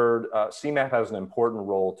 And third, CMAP has an important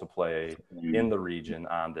role to play in the region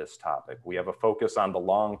on this topic. We have a focus on the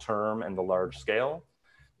long term and the large scale.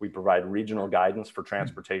 We provide regional guidance for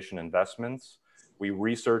transportation investments. We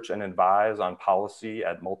research and advise on policy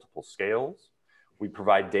at multiple scales. We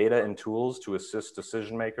provide data and tools to assist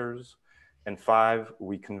decision makers. And 5,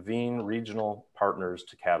 we convene regional partners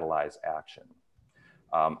to catalyze action.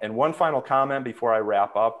 And one final comment before I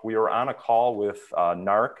wrap up. We were on a call with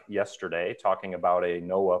NARC yesterday talking about a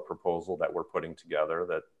NOAA proposal that we're putting together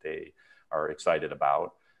that they are excited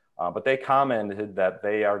about. But they commented that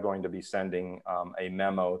they are going to be sending a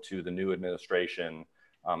memo to the new administration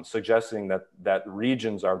suggesting that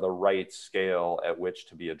regions are the right scale at which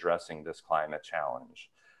to be addressing this climate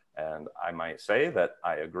challenge. And I might say that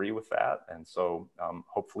I agree with that. And so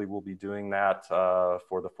hopefully we'll be doing that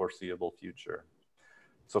for the foreseeable future.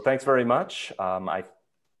 So thanks very much.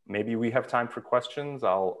 Maybe we have time for questions.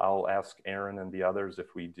 I'll ask Aaron and the others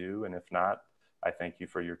if we do. And if not, I thank you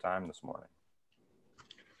for your time this morning.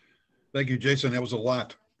 Thank you, Jason. That was a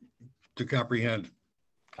lot to comprehend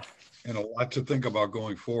and a lot to think about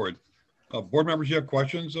going forward. Board members, you have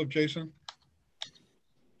questions of Jason?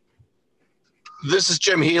 This is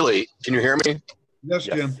Jim Healy. Can you hear me? Yes,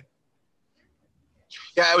 Jim.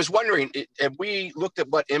 Yeah, I was wondering, have we looked at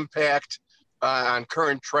what impact on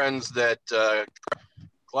current trends that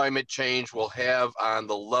climate change will have on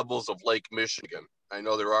the levels of Lake Michigan? I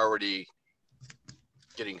know they're already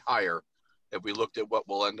getting higher. Have we looked at what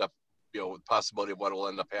will end up, the possibility of what will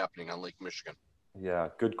end up happening on Lake Michigan? Yeah,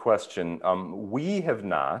 good question. We have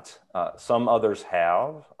not. Some others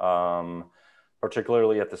have,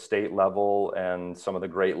 particularly at the state level, and some of the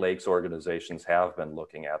Great Lakes organizations have been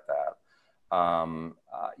looking at that.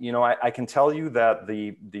 I can tell you that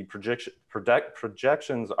the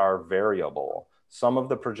projections are variable. Some of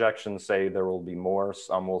the projections say there will be more,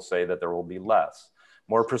 some will say that there will be less.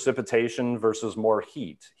 More precipitation versus more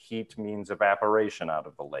heat. Heat means evaporation out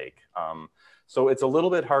of the lake. So it's a little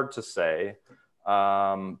bit hard to say,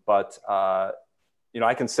 but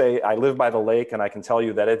I can say I live by the lake and I can tell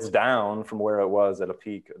you that it's down from where it was at a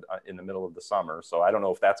peak in the middle of the summer. So I don't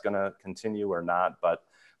know if that's going to continue or not, but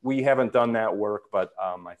we haven't done that work, but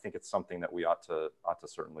I think it's something that we ought to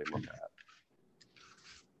certainly look at.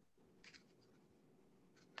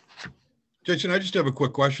 Jason, I just have a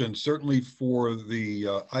quick question. Certainly for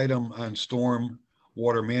the item on storm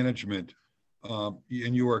water management,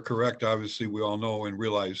 and you are correct. Obviously, we all know and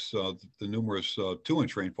realize the numerous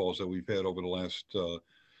 2-inch rainfalls that we've had over the last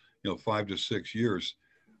 5 to 6 years.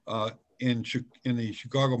 In the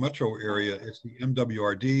Chicago metro area, it's the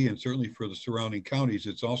MWRD, and certainly for the surrounding counties,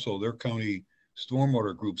 it's also their county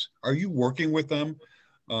stormwater groups. Are you working with them?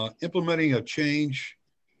 Implementing a change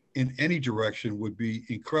in any direction would be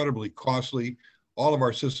incredibly costly. All of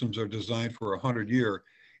our systems are designed for 100-year,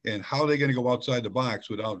 and how are they going to go outside the box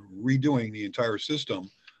without redoing the entire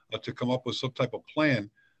system to come up with some type of plan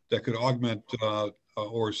that could augment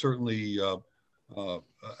or certainly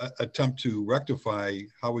attempt to rectify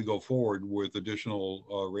how we go forward with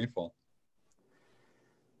additional rainfall?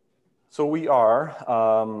 So we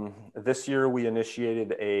are. This year we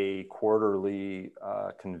initiated a quarterly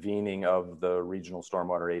convening of the regional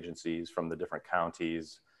stormwater agencies from the different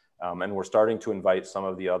counties. And we're starting to invite some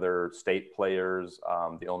of the other state players,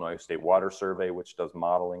 the Illinois State Water Survey, which does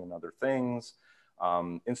modeling and other things.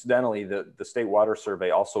 Incidentally, the State Water Survey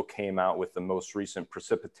also came out with the most recent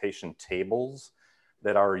precipitation tables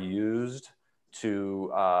that are used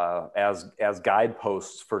to as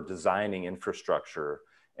guideposts for designing infrastructure.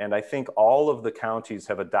 And I think all of the counties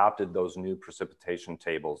have adopted those new precipitation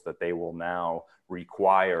tables that they will now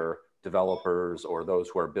require developers or those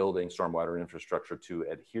who are building stormwater infrastructure to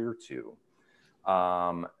adhere to.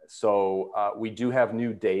 We do have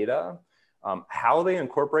new data. How they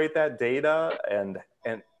incorporate that data and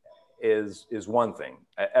is one thing.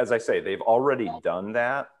 As I say, they've already done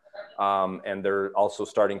that. And they're also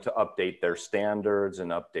starting to update their standards and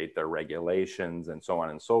update their regulations and so on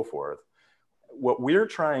and so forth. What we're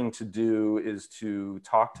trying to do is to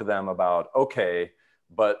talk to them about, okay,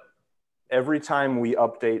 but every time we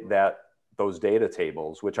update those data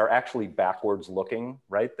tables, which are actually backwards looking,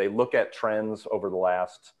 right? They look at trends over the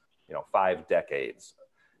last 5 decades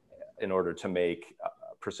in order to make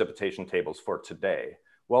precipitation tables for today.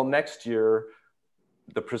 Well, next year,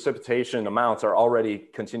 the precipitation amounts are already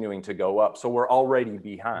continuing to go up. So we're already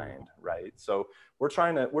behind, right? So we're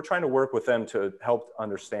trying to work with them to help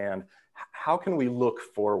understand how can we look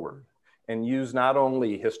forward and use not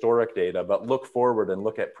only historic data, but look forward and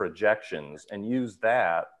look at projections and use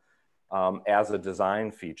that as a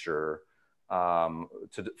design feature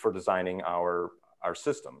for designing our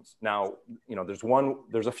systems. Now,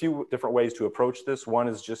 there's a few different ways to approach this. One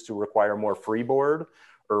is just to require more freeboard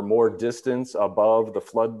or more distance above the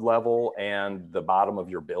flood level and the bottom of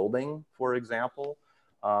your building, for example.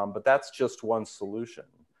 But that's just one solution.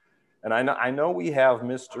 And I know we have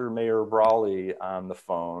Mr. Mayor Brawley on the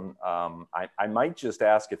phone. I might just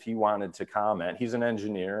ask if he wanted to comment. He's an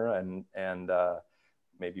engineer and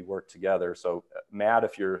maybe work together. So Matt,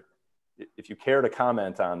 if you care to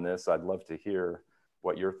comment on this, I'd love to hear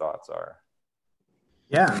what your thoughts are.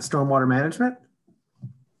 Yeah, stormwater management.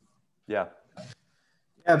 Yeah.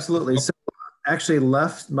 Absolutely. So I actually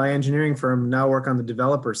left my engineering firm, now work on the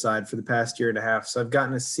developer side for the past 1.5 years. So I've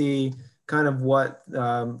gotten to see kind of what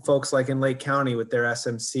folks like in Lake County with their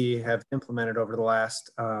SMC have implemented over the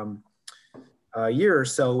last year or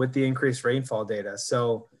so with the increased rainfall data.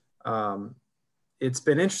 So it's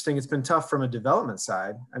been interesting. It's been tough from a development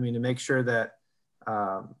side. I mean, to make sure that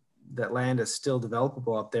that land is still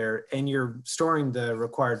developable up there and you're storing the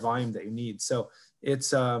required volume that you need. So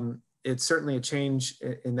it's certainly a change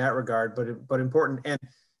in that regard, but important. And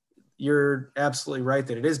you're absolutely right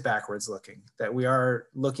that it is backwards looking, that we are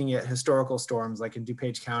looking at historical storms. Like in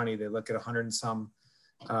DuPage County, they look at 100 and some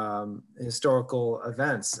historical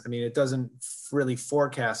events. I mean, it doesn't really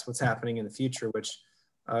forecast what's happening in the future, which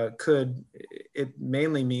it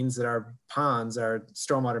mainly means that our ponds, our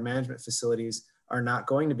stormwater management facilities are not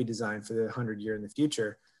going to be designed for the 100-year in the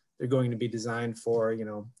future. They're going to be designed for,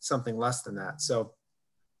 something less than that. So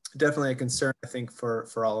definitely a concern, I think,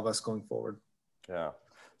 for all of us going forward. Yeah.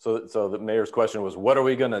 So the mayor's question was, what are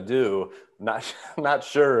we going to do? Not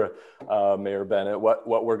sure, Mayor Bennett,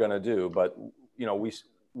 what we're going to do, but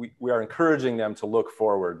we are encouraging them to look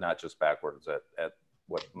forward, not just backwards at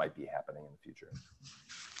what might be happening in the future.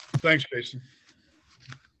 Thanks, Jason.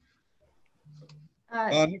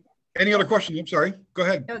 Any other questions? I'm sorry. Go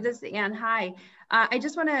ahead. No, this is Ann. Hi. I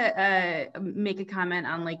just want to make a comment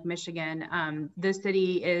on Lake Michigan. The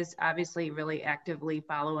city is obviously really actively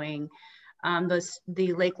following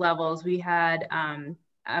the lake levels. We had,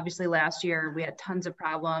 obviously last year, we had tons of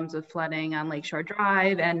problems with flooding on Lakeshore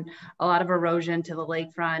Drive and a lot of erosion to the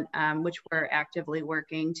lakefront, which we're actively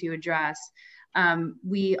working to address.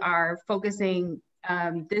 We are focusing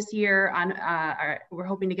this year on, we're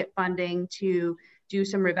hoping to get funding to do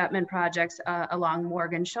some revetment projects along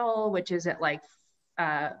Morgan Shoal, which is at like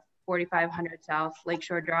 4500 South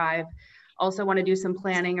Lakeshore Drive. Also want to do some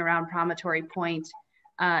planning around Promontory Point.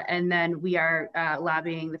 And then we are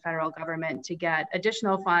lobbying the federal government to get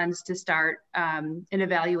additional funds to start an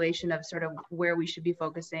evaluation of sort of where we should be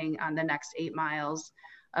focusing on the next 8 miles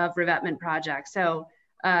of revetment projects. So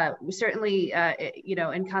we certainly,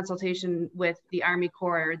 in consultation with the Army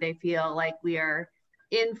Corps, they feel like we are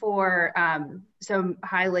in for some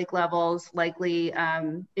high lake levels, likely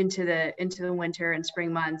into the winter and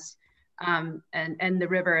spring months, and the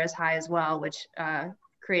river is high as well, which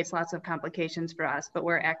creates lots of complications for us, but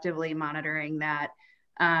we're actively monitoring that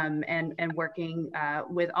and working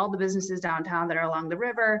with all the businesses downtown that are along the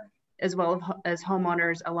river, as well as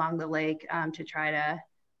homeowners along the lake to try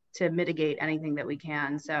to mitigate anything that we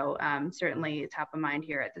can. So certainly top of mind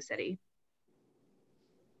here at the city.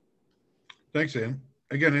 Thanks, Ann.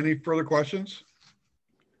 Again, any further questions?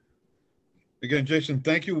 Again, Jason,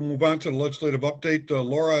 thank you. We'll move on to the legislative update.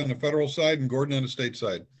 Laura on the federal side and Gordon on the state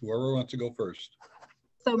side. Whoever wants to go first.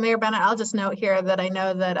 So Mayor Bennett, I'll just note here that I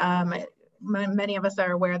know that many of us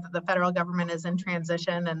are aware that the federal government is in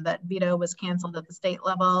transition and that veto was canceled at the state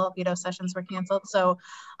level. Veto sessions were canceled. So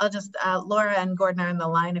I'll just, Laura and Gordon are on the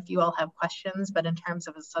line if you all have questions, but in terms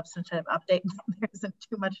of a substantive update, there isn't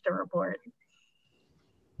too much to report.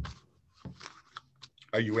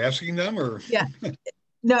 Are you asking them or? Yeah.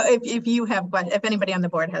 No, if you have, if anybody on the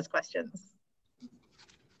board has questions.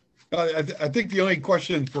 I think the only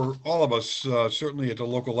question for all of us, certainly at the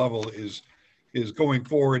local level, is going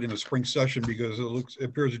forward in the spring session, because it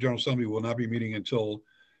appears the General Assembly will not be meeting until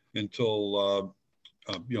you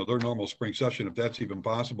know, their normal spring session, if that's even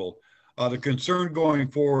possible. The concern going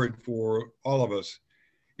forward for all of us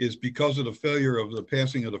is because of the failure of the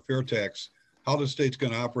passing of the fair tax, how the state's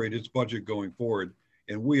going to operate its budget going forward.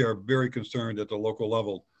 And we are very concerned at the local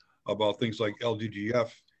level about things like LDGF.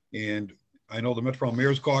 And I know the Metropolitan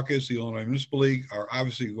Mayor's Caucus, the Illinois Municipal League are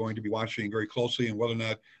obviously going to be watching very closely and whether or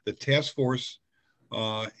not the task force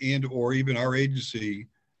and or even our agency,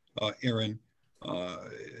 Aaron,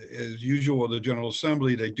 as usual, the General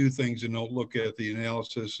Assembly, they do things and don't look at the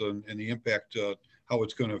analysis and the impact, how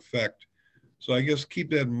it's going to affect. So I guess keep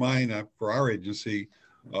that in mind for our agency.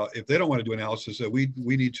 If they don't want to do analysis, that we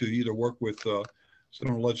need to either work with some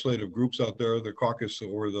of the legislative groups out there, the caucus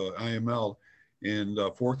or the IML, and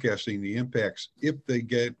forecasting the impacts if they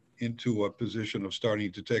get into a position of starting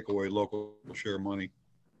to take away local share money.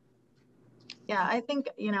 Yeah, I think,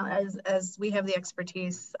 you know, as we have the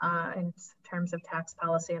expertise in terms of tax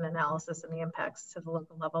policy and analysis and the impacts to the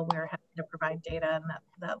local level, we're happy to provide data and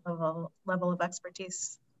that level of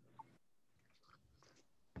expertise.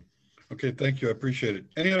 Okay, thank you. I appreciate it.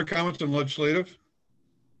 Any other comments on legislative?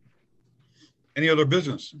 Any other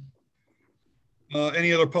business?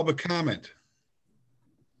 Any other public comment?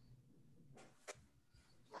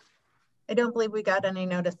 I don't believe we got any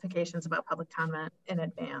notifications about public comment in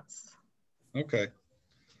advance. Okay.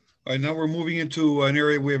 All right, now we're moving into an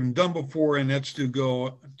area we haven't done before, and that's to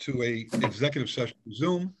go to a executive session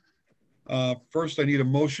Zoom. First, I need a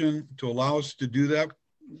motion to allow us to do that.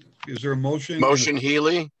 Is there a motion? Motion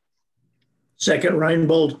Healy. Second,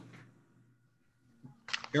 Reinbold.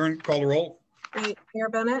 Aaron, call the roll. Great. Mayor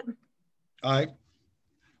Bennett? Aye.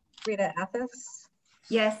 Rita Athos?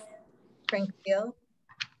 Yes. Frank Beal?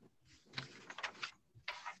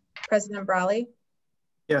 President Brawley?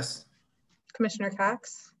 Yes. Commissioner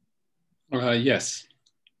Cox? Yes.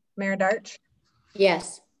 Mayor Darch?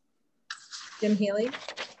 Yes. Jim Healy?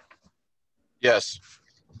 Yes.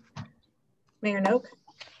 Mayor Noak?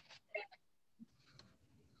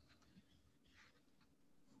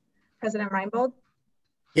 President Reinbold?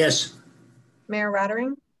 Yes. Mayor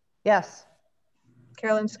Rottering? Yes.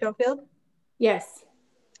 Carolyn Schofield? Yes.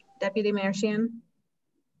 Deputy Mayor Sheehan?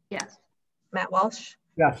 Yes. Matt Walsh?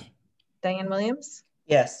 Yes. Diane Williams?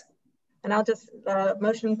 Yes. And I'll just,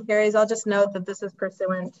 motion carries. I'll just note that this is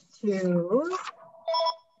pursuant to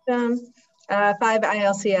 5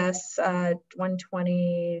 ILCS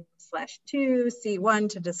 120/2 C1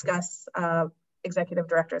 to discuss executive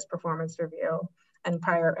director's performance review and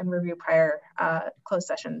review prior closed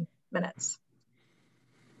session minutes.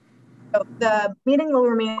 So the meeting will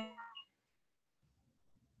remain.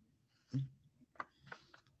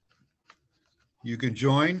 You can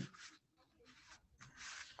join.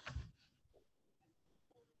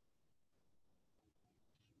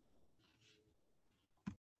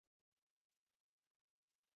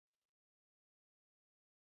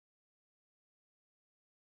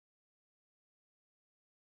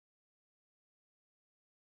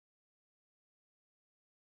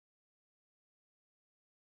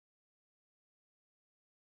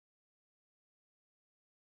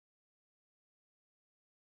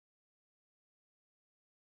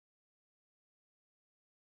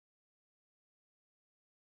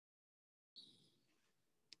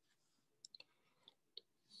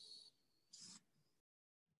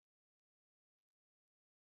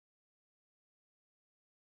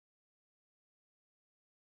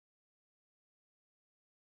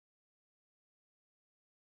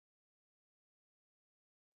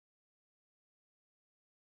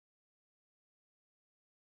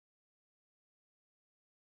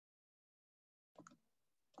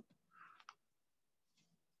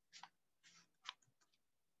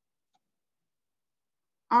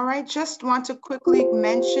 All right, just want to quickly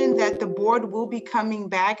mention that the board will be coming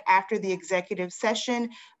back after the executive session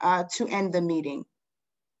to end the meeting.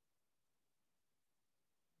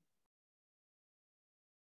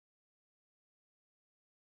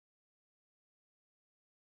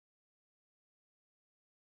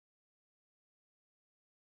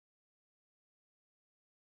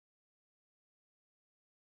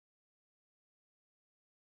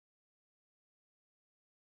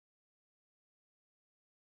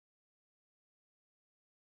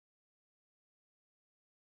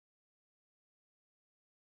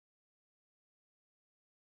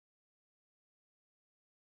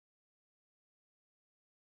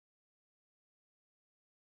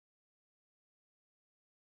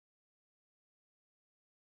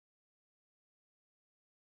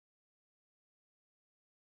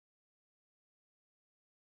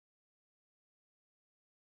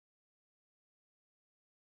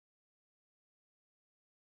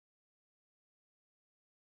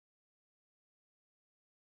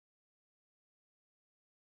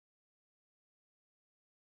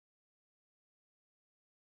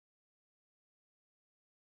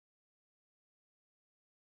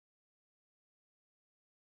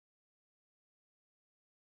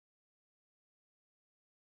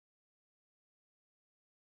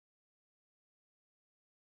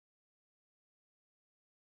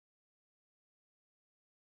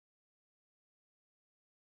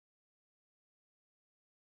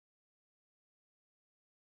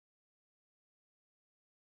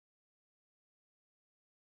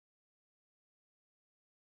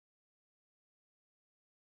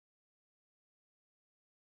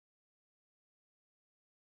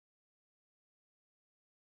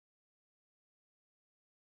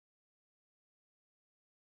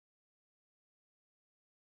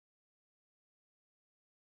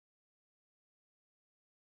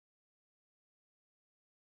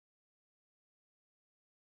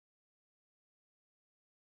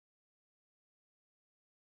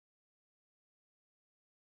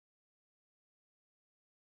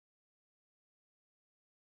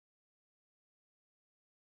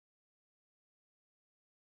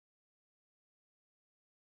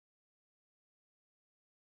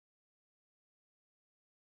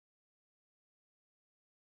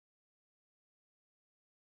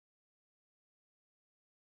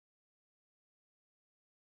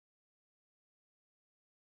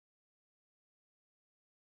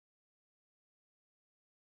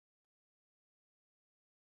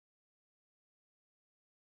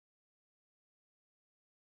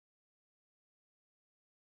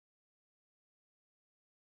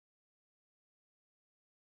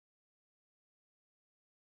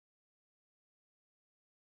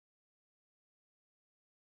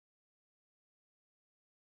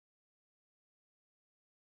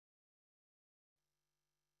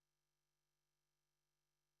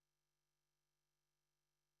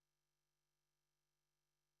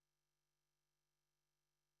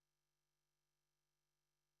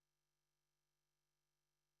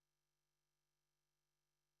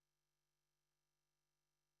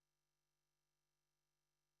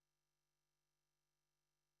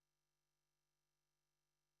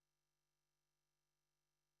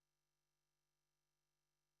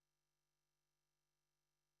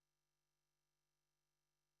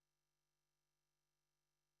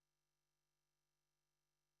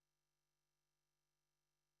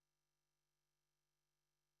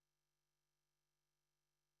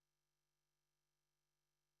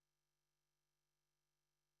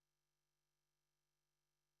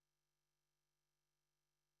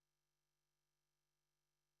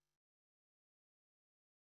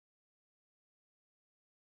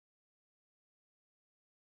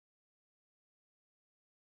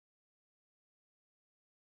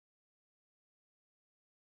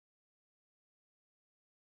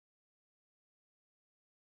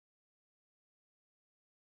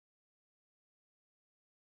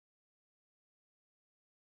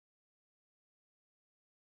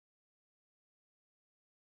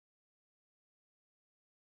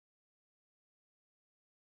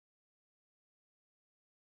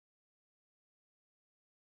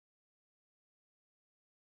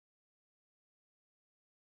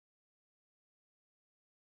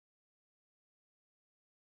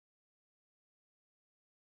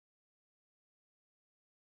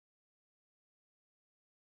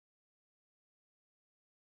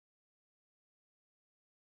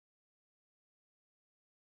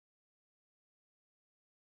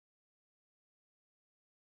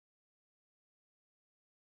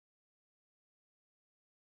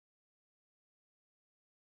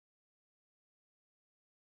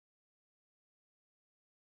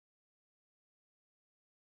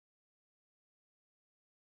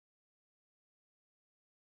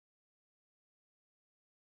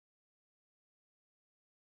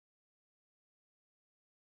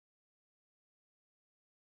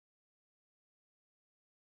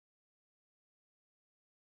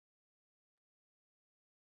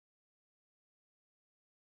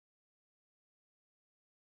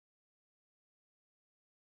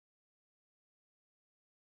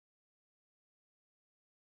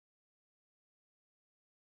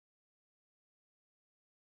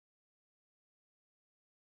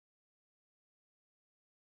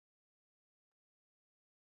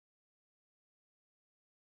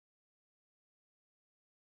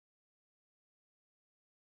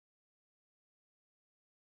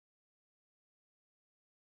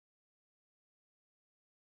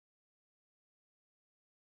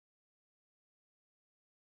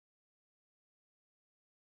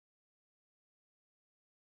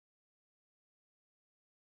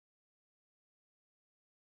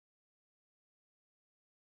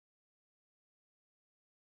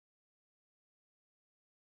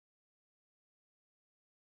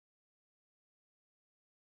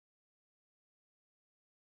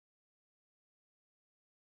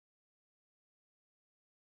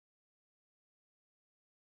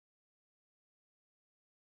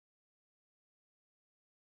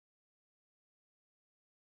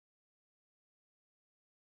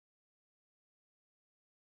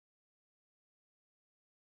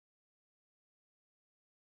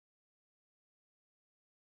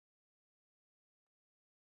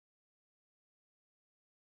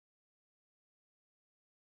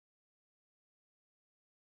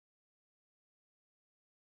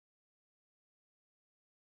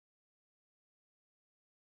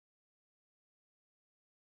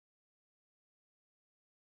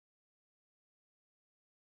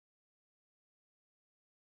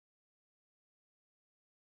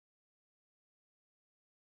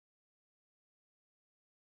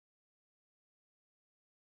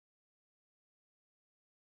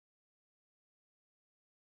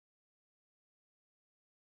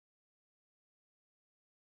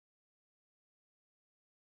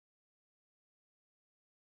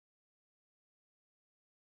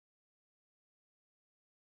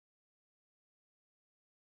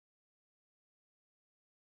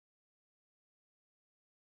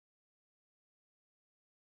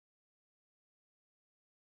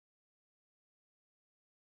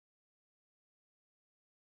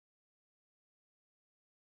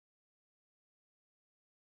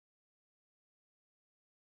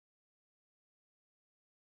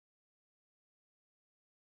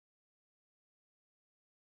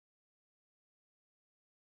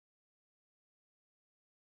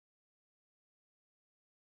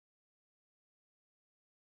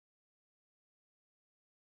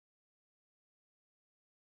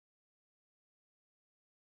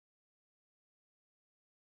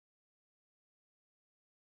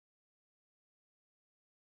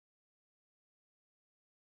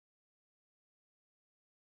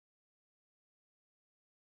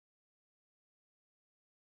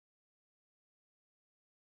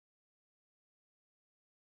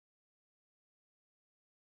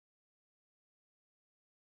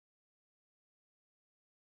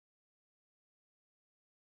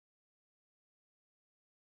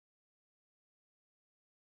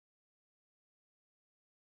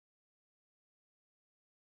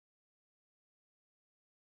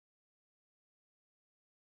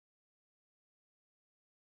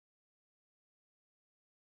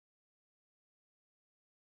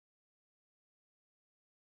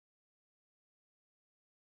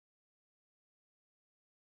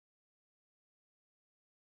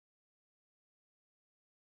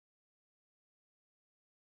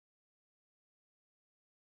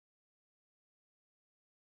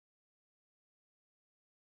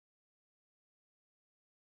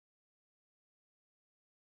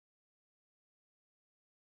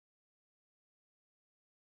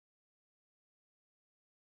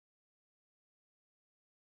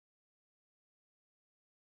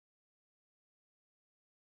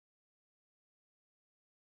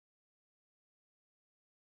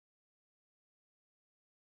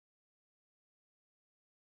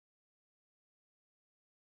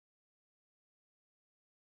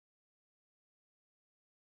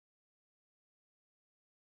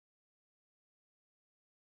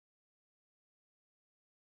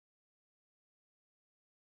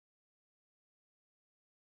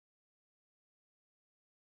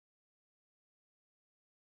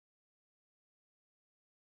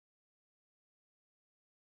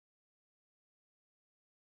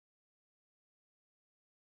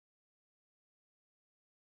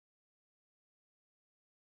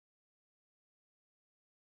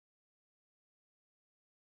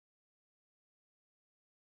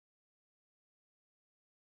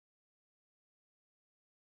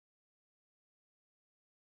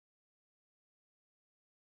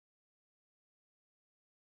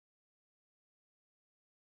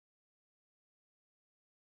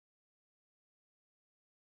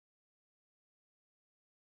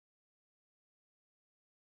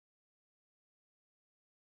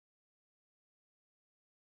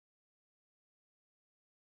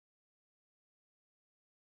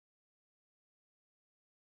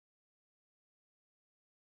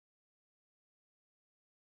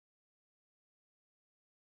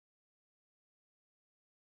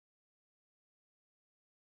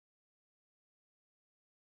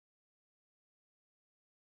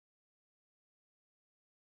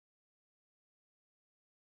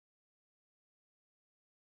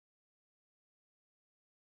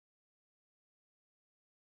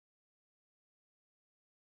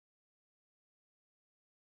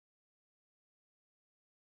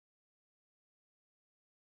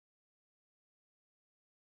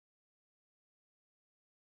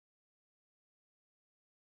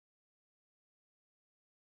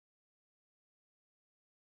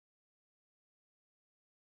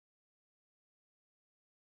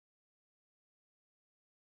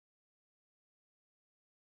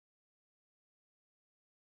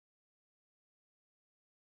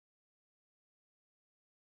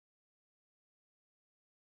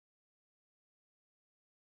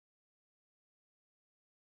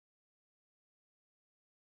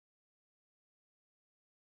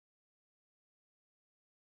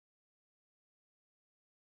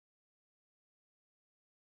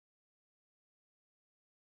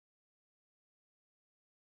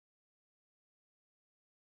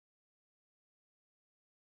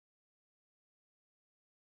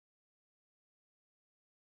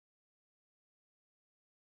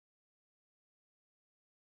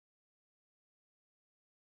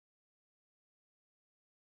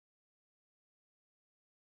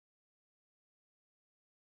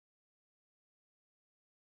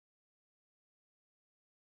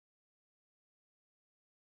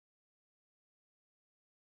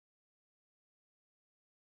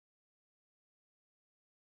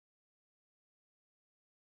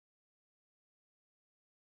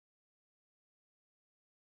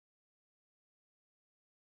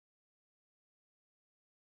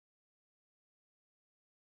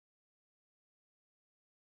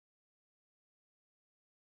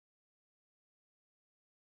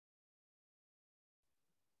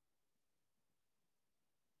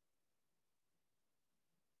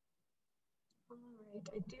 All right,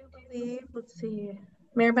 I do believe, let's see.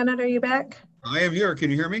 Mayor Bennett, are you back? I am here. Can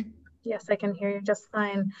you hear me? Yes, I can hear you just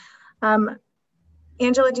fine.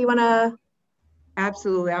 Angela, do you want to?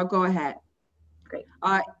 Absolutely, I'll go ahead. Great.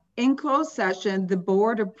 In closed session, the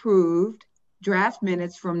board approved draft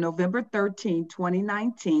minutes from November 13,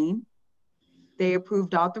 2019. They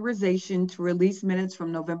approved authorization to release minutes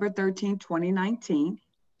from November 13, 2019.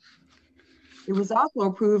 It was also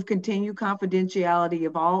approved continued confidentiality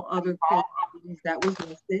of all other meetings that was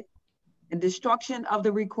listed and destruction of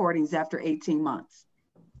the recordings after 18 months.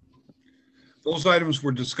 Those items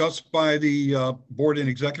were discussed by the board in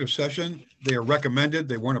executive session. They are recommended.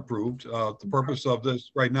 They weren't approved. The purpose of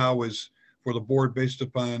this right now is for the board, based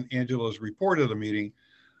upon Angela's report of the meeting,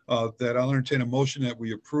 that I'll entertain a motion that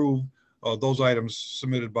we approve those items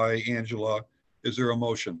submitted by Angela. Is there a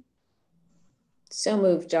motion? So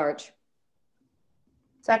moved, George.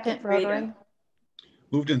 Second, Rotary.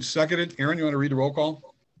 Moved and seconded. Aaron, you want to read the roll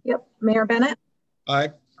call? Yep. Mayor Bennett?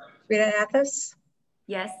 Aye. Rita Athos?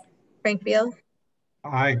 Yes. Frank Beal?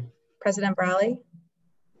 Aye. President Brawley?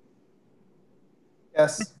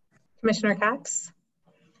 Yes. Commissioner Cox?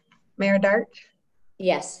 Mayor Darch?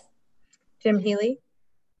 Yes. Jim Healy?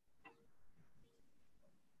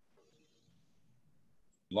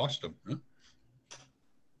 Lost him. Huh?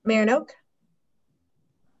 Mayor Noak?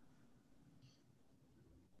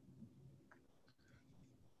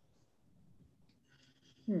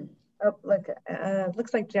 Oh, look,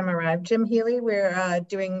 looks like Jim arrived. Jim Healy, we're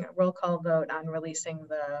doing a roll call vote on releasing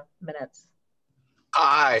the minutes.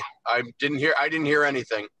 Aye. I didn't hear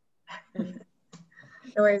anything.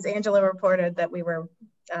 Whereas Angela reported that we were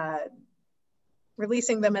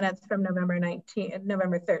releasing the minutes from November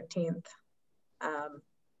 13th.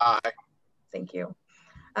 Aye. Thank you.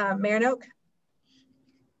 Mayor Noak?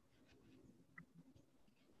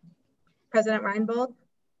 President Reinbold?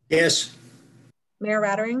 Yes. Mayor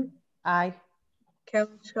Rattering? Aye.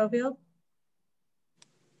 Carolyn Schofield?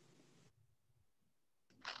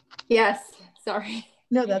 Yes. Sorry.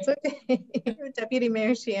 No, that's okay. Deputy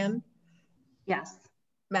Mayor Sheehan? Yes.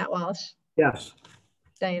 Matt Walsh? Yes.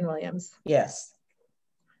 Diane Williams? Yes.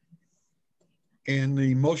 And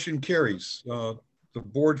the motion carries. The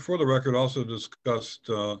board, for the record, also discussed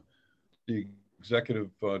the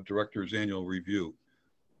executive director's annual review.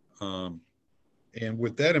 And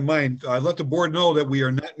with that in mind, I let the board know that we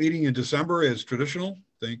are not meeting in December as traditional.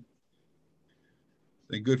 Thank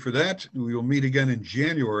good for that. We will meet again in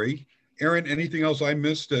January. Aaron, anything else I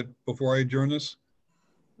missed before I adjourn this?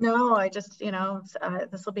 No, I just,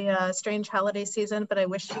 this will be a strange holiday season, but I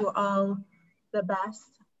wish you all the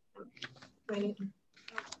best. Great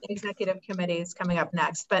executive committees coming up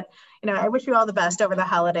next, but I wish you all the best over the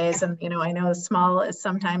holidays. And I know small is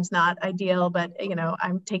sometimes not ideal, but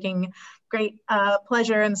I'm taking great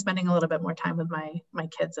pleasure in spending a little bit more time with my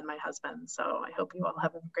kids and my husband. So I hope you all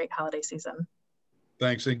have a great holiday season.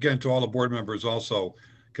 Thanks again to all the board members also.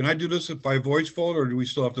 Can I do this by voice vote, or do we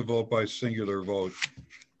still have to vote by singular vote?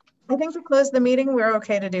 I think to close the meeting, we're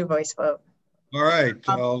okay to do voice vote. All right.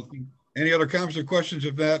 Any other comments or questions?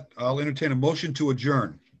 If that, I'll entertain a motion to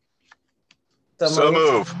adjourn. So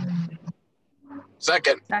move.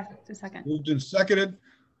 Second. Second. Moved and seconded.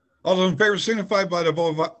 All those in favor signify by the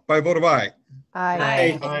vote of aye.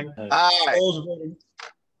 Aye. Aye.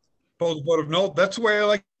 Opposed, vote of no. That's the way I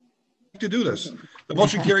like to do this. The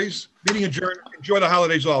motion carries. Meeting adjourned. Enjoy the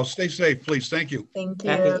holidays all. Stay safe, please. Thank you. Thank you.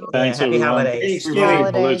 Happy Thanks, holidays.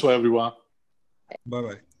 everyone. Holidays to everyone.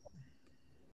 Bye-bye.